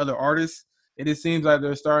sign other artists. It just seems like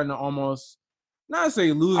they're starting to almost, not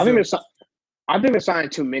say lose. I think they're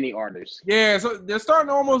signing too many artists. Yeah, so they're starting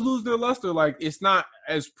to almost lose their luster. Like, it's not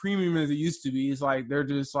as premium as it used to be. It's like they're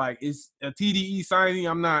just like, it's a TDE signing.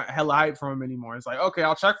 I'm not hella hyped for them anymore. It's like, okay,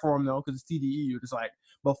 I'll check for them though, because it's TDE. You're just like,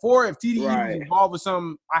 before, if TDE was involved with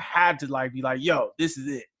something, I had to like be like, yo, this is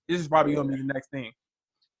it. This is probably gonna be the next thing.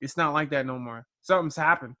 It's not like that no more. Something's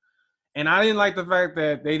happened. And I didn't like the fact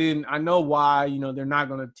that they didn't. I know why, they're not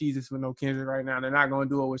going to tease us with no Kendrick right now. They're not going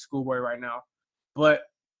to do it with Schoolboy right now. But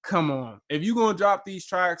come on. If you're going to drop these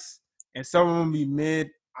tracks and some of them be mid,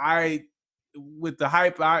 with the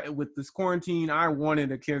hype, with this quarantine, I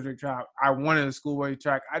wanted a Kendrick track. I wanted a Schoolboy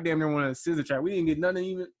track. I damn near wanted a SZA track. We didn't get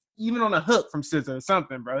nothing even on a hook from SZA or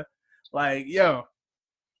something, bro. Like, yo.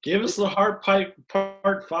 Give us the Heart Pipe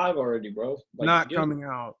Part 5 already, bro. Like, not coming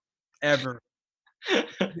out ever.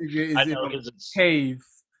 I know, it's cave.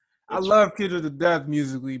 I love Kendrick to death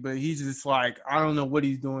musically, but he's just like, I don't know what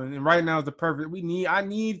he's doing. And right now is the perfect. I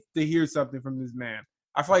need to hear something from this man.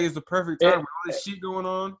 I feel like it's the perfect time with all this shit going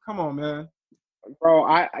on. Come on, man. Bro,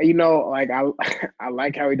 I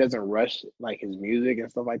like how he doesn't rush like his music and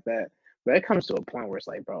stuff like that. But it comes to a point where it's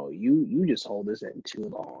like, bro, you just hold this in too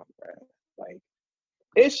long, bro. Like,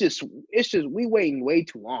 it's just we waiting way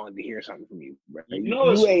too long to hear something from you, bro.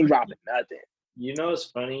 You ain't dropping nothing. You know what's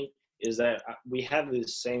funny is that we have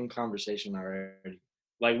this same conversation already.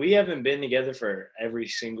 Like, we haven't been together for every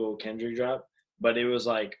single Kendrick drop, but it was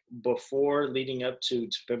like before leading up to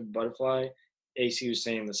Pimp a Butterfly, AC was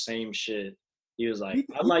saying the same shit. He was like,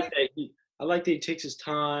 I like that he takes his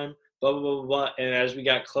time, blah, blah, blah, blah. And as we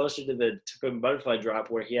got closer to the Pimp a Butterfly drop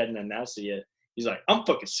where he hadn't announced it yet, he's like, I'm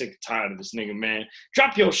fucking sick and tired of this nigga, man.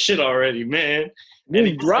 Drop your shit already, man. And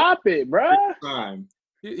he drop it, bro.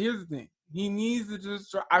 Here's the thing. He needs to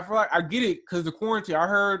just – I feel like I get it because the quarantine. I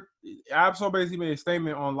heard Ab-Soul basically made a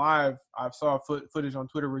statement on live. I saw footage on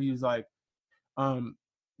Twitter where he was like,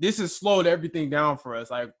 this has slowed everything down for us.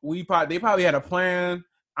 Like, they probably had a plan.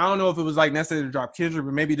 I don't know if it was like necessary to drop Kendrick,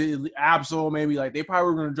 but maybe the Ab-Soul, maybe like they probably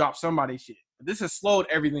were going to drop somebody's shit. But this has slowed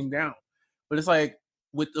everything down. But it's like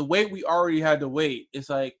with the wait we already had to wait, it's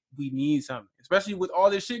like we need something. Especially with all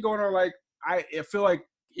this shit going on, like I feel like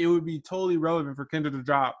it would be totally relevant for Kendrick to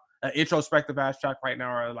drop an introspective ass track right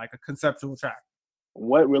now or like a conceptual track.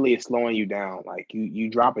 What really is slowing you down? Like you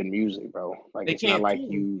dropping music, bro. Like it's not like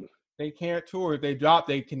you. They can't tour. If they drop,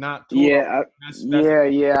 they cannot tour. Yeah,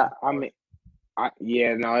 yeah. I mean,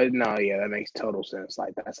 that makes total sense.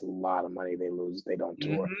 Like that's a lot of money they lose if they don't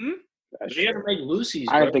tour. Mm-hmm. You gotta make Lucy's.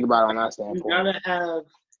 I didn't think about it on that standpoint. You gotta have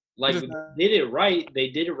like they did it right. They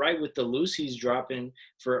did it right with the Lucy's dropping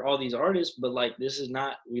for all these artists, but like this is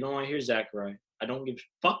not. We don't want to hear Zachariah. I don't give a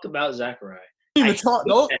fuck about Zachariah. Those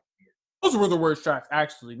were the worst tracks,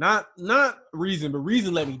 actually. Not Reason, but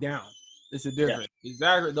Reason let me down. It's a difference.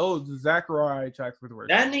 Yeah. Those Zachariah tracks were the worst.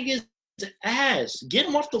 That nigga's ass. Get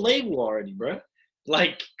him off the label already, bro.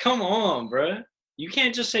 Like, come on, bro. You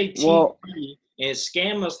can't just say T3 and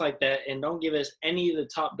scam us like that and don't give us any of the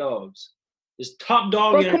top dogs. It's top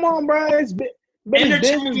dog. Bro, come on, bro. It's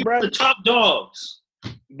business, bro. The top dogs.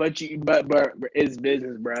 But it's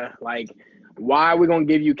business, bro. Like, why are we gonna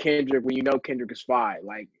give you Kendrick when you know Kendrick is fire?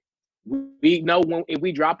 Like, we know if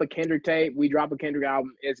we drop a Kendrick tape, we drop a Kendrick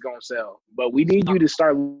album, it's gonna sell. But we need you to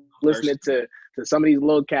start listening to some of these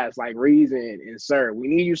little cats like Reason and Sir. We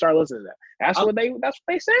need you to start listening to that. That's what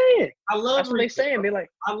they saying. I love that's what they saying. They like,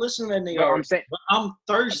 I listen to that nigga. Bro, I'm saying, I'm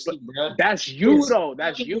thirsty, bro. That's you though.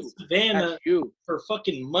 That's you. Savannah that's you. For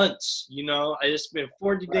fucking months. You know, I just spent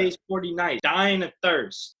 40 days, 40 nights, dying of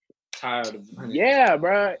thirst. Tired of running. Yeah,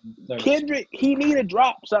 bro. Kendrick, he need to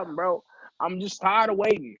drop something, bro. I'm just tired of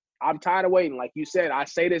waiting. I'm tired of waiting. Like you said, I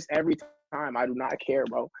say this every time. I do not care,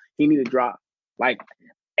 bro. He need to drop. Like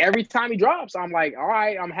every time he drops, I'm like, all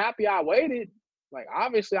right, I'm happy I waited. Like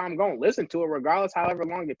obviously, I'm gonna listen to it regardless, however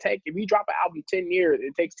long it takes. If you drop an album 10 years,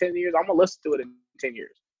 it takes 10 years. I'm gonna listen to it in 10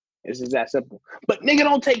 years. It's just that simple. But nigga,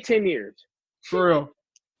 don't take 10 years. For real.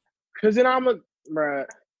 Cause then I'm gonna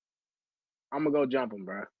go jump him,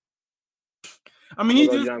 bro. I mean, he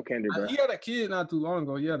Kendrick, bro. He had a kid not too long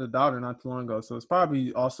ago. He had a daughter not too long ago. So it's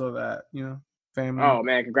probably also that, family. Oh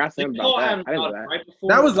man, congrats to him about that. I didn't know that. Right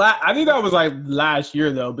that was I think that was like last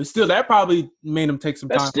year though, but still, that probably made him take some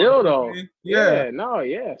time. Still though, yeah,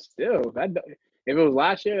 still that. If it was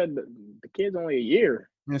last year, the kid's only a year.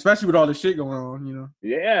 And especially with all the shit going on,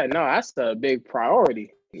 Yeah, no, that's a big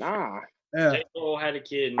priority. Nah. Yeah. J. Cole had a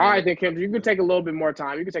kid. All right, then, Kendrick, you can take a little bit more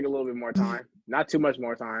time. Not too much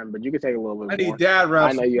more time, but you can take a little bit more. I need dad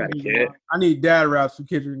raps. I know you got a kid. I need dad raps from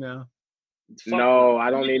Kendrick now. No, I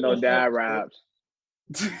don't need no dad raps.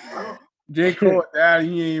 J. Cole dad,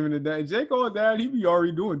 he ain't even a dad. J. Cole dad, he be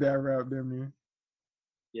already doing dad rap there, man.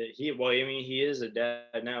 Yeah, he is a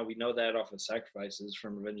dad now. We know that off of Sacrifices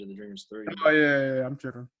from Revenge of the Dreamers 3. Oh yeah, I'm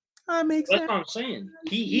tripping. That makes sense. That's what I'm saying.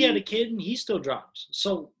 He had a kid and he still drops.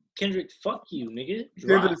 So Kendrick, fuck you, nigga.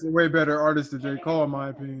 Kendrick's a way better artist than J. Cole, in my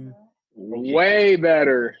opinion. Way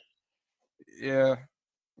better. Yeah.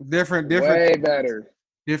 Different. Way better.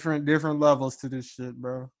 Different levels to this shit,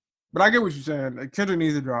 bro. But I get what you're saying. Like, Kendrick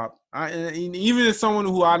needs a drop. Even as someone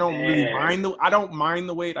who I don't really mind I don't mind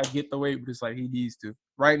the weight. I get the weight, but it's like he needs to.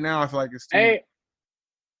 Right now, I feel like it's too. Hey,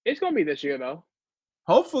 it's gonna be this year though.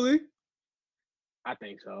 Hopefully. I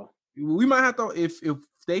think so. We might have to if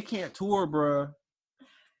they can't tour, bro.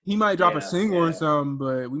 He might drop a single or something,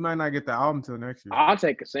 but we might not get the album till next year. I'll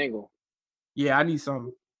take a single. Yeah, I need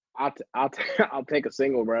something. I'll take a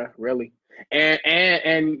single, bro. Really.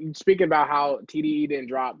 And speaking about how TDE didn't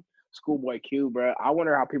drop Schoolboy Q, bro, I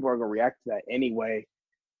wonder how people are gonna react to that anyway.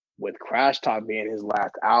 With Crash Talk being his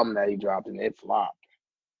last album that he dropped and it flopped.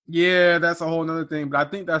 Yeah, that's a whole nother thing. But I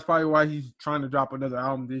think that's probably why he's trying to drop another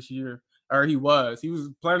album this year. Or he was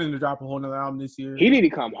planning to drop a whole nother album this year. He need to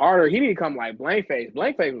come harder. He need to come like Blankface.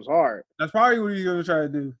 Blankface was hard. That's probably what he's gonna try to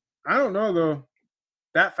do. I don't know though.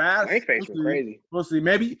 That fast? Blankface was crazy. We'll see.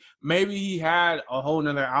 Maybe he had a whole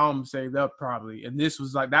nother album saved up probably, and this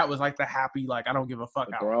was like the happy I don't give a fuck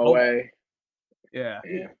throwaway. Yeah.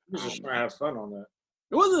 He was just trying to have fun on that.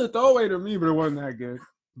 It wasn't a throwaway to me, but it wasn't that good.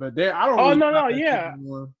 But I don't. Oh really no, yeah.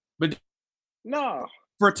 But no,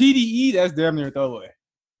 for TDE, that's damn near a throwaway.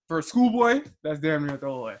 For Schoolboy, that's damn near a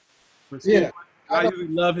throwaway. For Schoolboy, I usually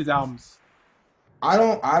love his albums. I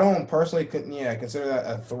don't personally consider that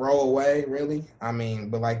a throwaway, really. I mean,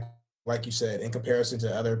 but like you said, in comparison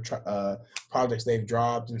to other projects they've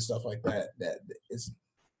dropped and stuff like that,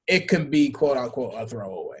 it can be quote unquote a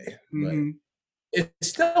throwaway. Mm-hmm. But it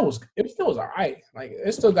still was alright. Like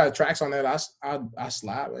it still got tracks on that I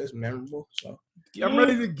slap. It's memorable. So I'm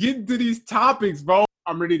ready to get into these topics, bro.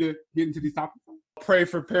 Pray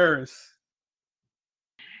for Paris.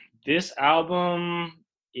 This album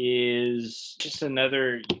is just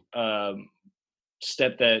another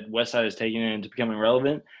step that Westside is taking into becoming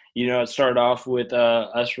relevant. You know, it started off with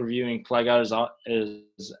us reviewing Fly God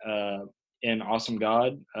is an Awesome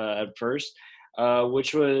God at first,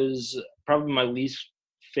 which was probably my least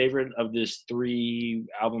favorite of this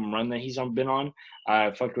 3-album run that he's been on.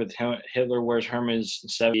 I fucked with Hitler Wears Hermes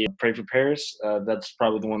 7, Pray for Paris. That's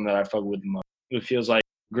probably the one that I fucked with the most. It feels like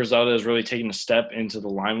Griselda has really taken a step into the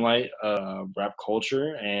limelight of rap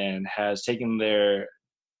culture and has taken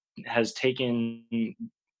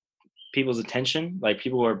people's attention. Like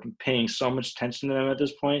people are paying so much attention to them at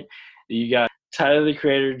this point. You got Tyler the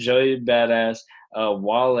Creator, Joey Badass,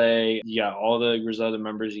 Wale. You got all the Griselda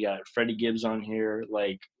members. You got Freddie Gibbs on here.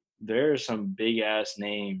 Like there are some big ass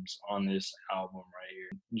names on this album right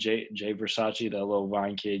here. Jay Versace, that little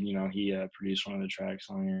Vine kid. You know he produced one of the tracks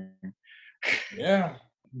on here. Yeah.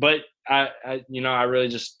 But I really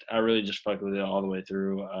just fucked with it all the way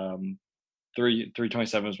through.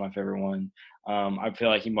 327 is my favorite one. I feel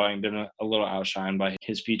like he might have been a little outshined by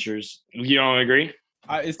his features. You don't agree?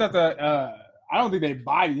 It's not that I don't think they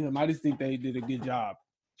bodied him. I just think they did a good job.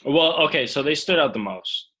 Well, okay, so they stood out the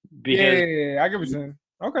most. Because, I get what you're saying.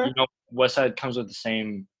 Okay. You know, Westside comes with the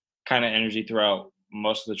same kind of energy throughout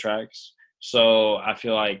most of the tracks. So I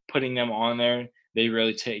feel like putting them on there, they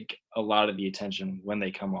really take a lot of the attention when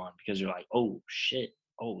they come on because you're like, oh shit,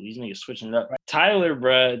 oh these niggas switching it up.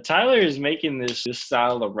 Tyler is making this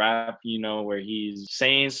style of rap, you know, where he's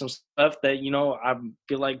saying some stuff that I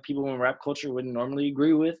feel like people in rap culture wouldn't normally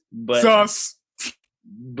agree with, but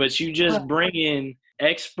you just bring in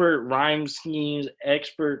expert rhyme schemes,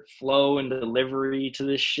 expert flow and delivery to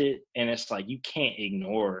this shit, and it's like you can't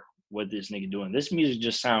ignore what this nigga doing. This music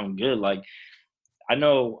just sounds good. Like I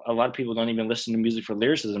know a lot of people don't even listen to music for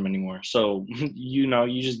lyricism anymore. So,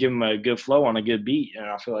 you just give them a good flow on a good beat, and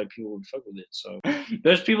I feel like people would fuck with it. So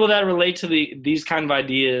there's people that relate to these kind of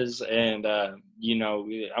ideas, and,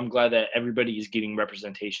 I'm glad that everybody is getting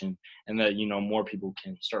representation and that, more people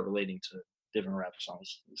can start relating to different rap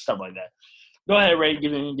songs, stuff like that. Go ahead, Ray.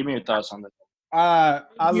 Give me your thoughts on that.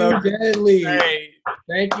 I love Deadly. Hey,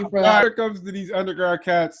 thank you for that. When it comes to these underground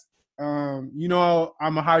cats, I'm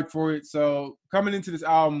a hype for it. So coming into this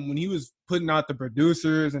album, when he was putting out the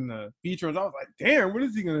producers and the features, I was like, damn, what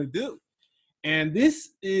is he gonna do? And this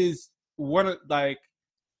is one of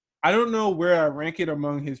I don't know where I rank it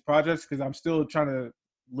among his projects because I'm still trying to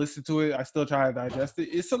listen to it. I still try to digest it.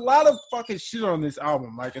 It's a lot of fucking shit on this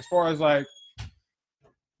album. Like as far as like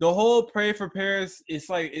the whole Pray for Paris, it's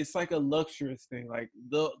like a luxurious thing. Like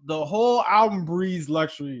the whole album breathes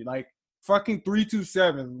luxury. Like fucking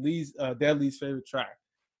 327, Deadly's favorite track.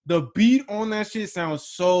 The beat on that shit sounds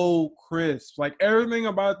so crisp. Like everything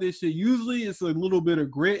about this shit, usually it's a little bit of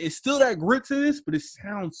grit. It's still that grit to this, but it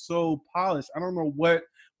sounds so polished. I don't know what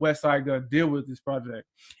Westside Gunn did with this project.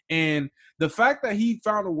 And the fact that he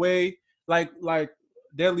found a way, like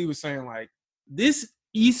Deadly was saying, like this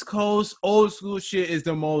East Coast old school shit is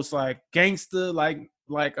the most like gangster, like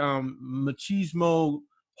machismo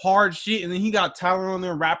hard shit. And then he got Tyler on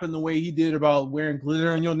there rapping the way he did about wearing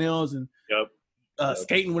glitter on your nails and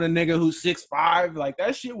skating with a nigga who's 6'5". Like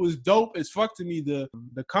that shit was dope as fuck to me. The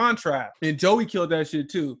contrast, and Joey killed that shit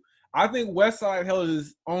too. I think Westside held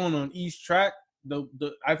his own on each track.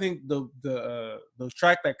 I think the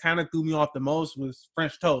track that kind of threw me off the most was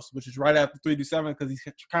French Toast, which is right after 327 because he's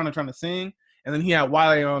kind of trying to sing, and then he had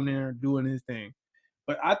Wale on there doing his thing.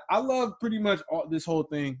 But I love pretty much this whole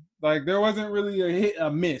thing. Like there wasn't really a hit,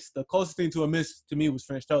 a miss. The closest thing to a miss to me was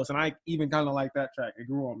French Toast, and I even kind of like that track. It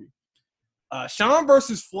grew on me. Sean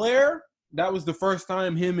versus Flair, that was the first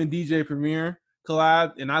time him and DJ Premier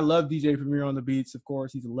collabed, and I love DJ Premier on the beats. Of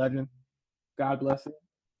course, he's a legend. God bless him.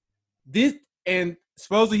 And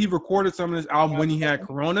supposedly he recorded some of this album when he had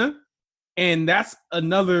Corona, and that's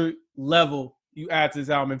another level you add to this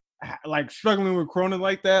album. Like struggling with Corona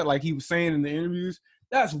like that, like he was saying in the interviews,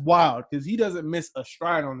 that's wild because he doesn't miss a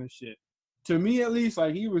stride on this shit. To me, at least,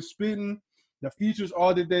 like he was spitting. The features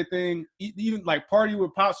all did their thing. Even like Party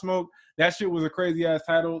with Pop Smoke, that shit was a crazy ass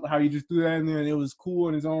title. How he just threw that in there and it was cool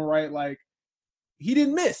in his own right. Like he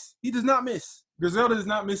didn't miss. He does not miss. Griselda is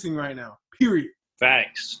not missing right now. Period.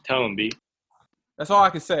 Facts. Tell him, B. That's all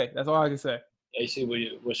I can say.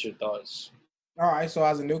 AC, what's your thoughts? All right, so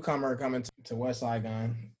as a newcomer coming to Westside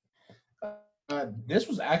Gunn, this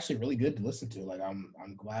was actually really good to listen to. Like I'm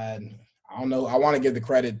glad. I don't know. I want to give the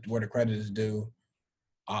credit where the credit is due.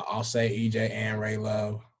 I'll say EJ and Ray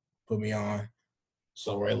Love put me on,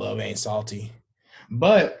 so Ray Love ain't salty.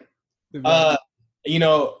 But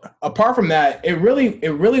apart from that, it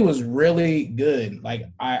really was really good. Like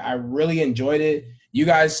I really enjoyed it. You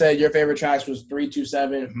guys said your favorite tracks was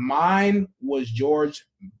 327. Mine was George.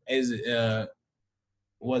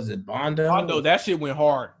 Was it Bondo? Bondo, that shit went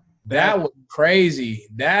hard. That was crazy.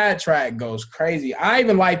 That track goes crazy. I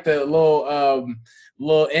even like the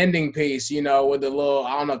little ending piece, with the little,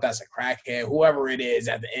 I don't know if that's a crackhead, whoever it is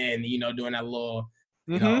at the end, doing that little,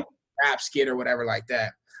 rap skit or whatever like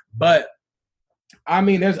that. But I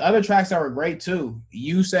mean, there's other tracks that were great too.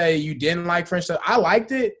 You say you didn't like French stuff. I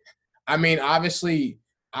liked it. I mean, obviously,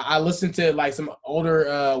 I listened to like some older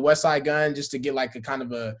Westside Gunn just to get like a kind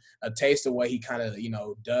of a taste of what he kind of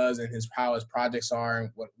does and how his projects are and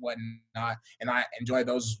whatnot, and I enjoy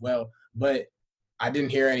those as well. But I didn't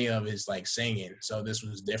hear any of his like singing, so this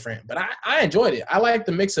was different. But I enjoyed it. I like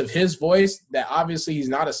the mix of his voice that obviously he's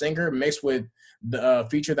not a singer mixed with the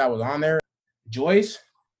feature that was on there. Joyce,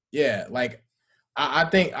 yeah, like I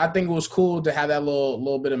think it was cool to have that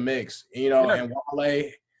little bit of mix, and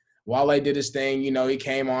Wale did his thing, he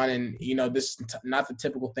came on and, this is not the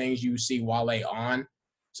typical things you see Wale on.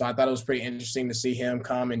 So I thought it was pretty interesting to see him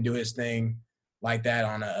come and do his thing like that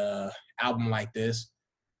on a album like this.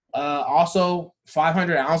 Also,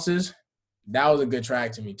 500 Ounces, that was a good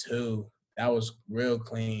track to me too. That was real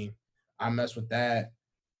clean. I messed with that.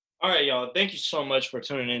 All right, y'all. Thank you so much for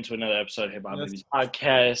tuning in to another episode of Hip Hop Babies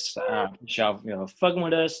Podcast. Y'all, fucking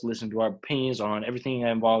with us, listen to our opinions on everything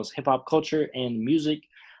that involves hip hop culture and music.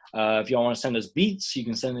 If y'all want to send us beats, you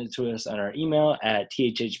can send it to us on our email at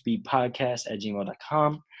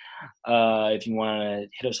thhbpodcast@gmail.com. If you want to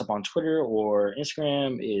hit us up on Twitter or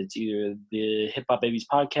Instagram, it's either the Hip Hop Babies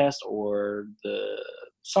Podcast or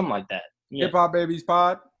something like that. Yeah. Hip Hop Babies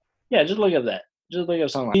Pod? Yeah, just look up that. Just look up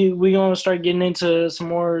something like that. We're going to start getting into some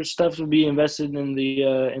more stuff to be invested in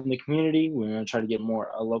the community. We're going to try to get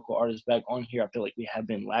more local artists back on here. I feel like we have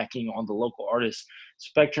been lacking on the local artist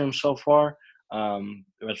spectrum so far.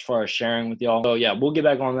 As far as sharing with y'all. So yeah, we'll get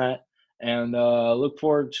back on that and look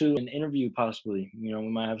forward to an interview possibly. We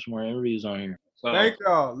might have some more interviews on here. So, thank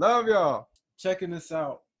y'all. Love y'all. Checking this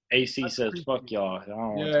out. AC says fuck y'all.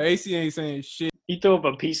 Yeah, AC ain't saying shit. He threw up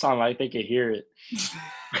a peace sign like they could hear it.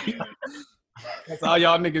 That's all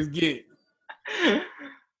y'all niggas get.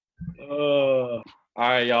 All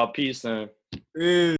right, y'all. Peace then.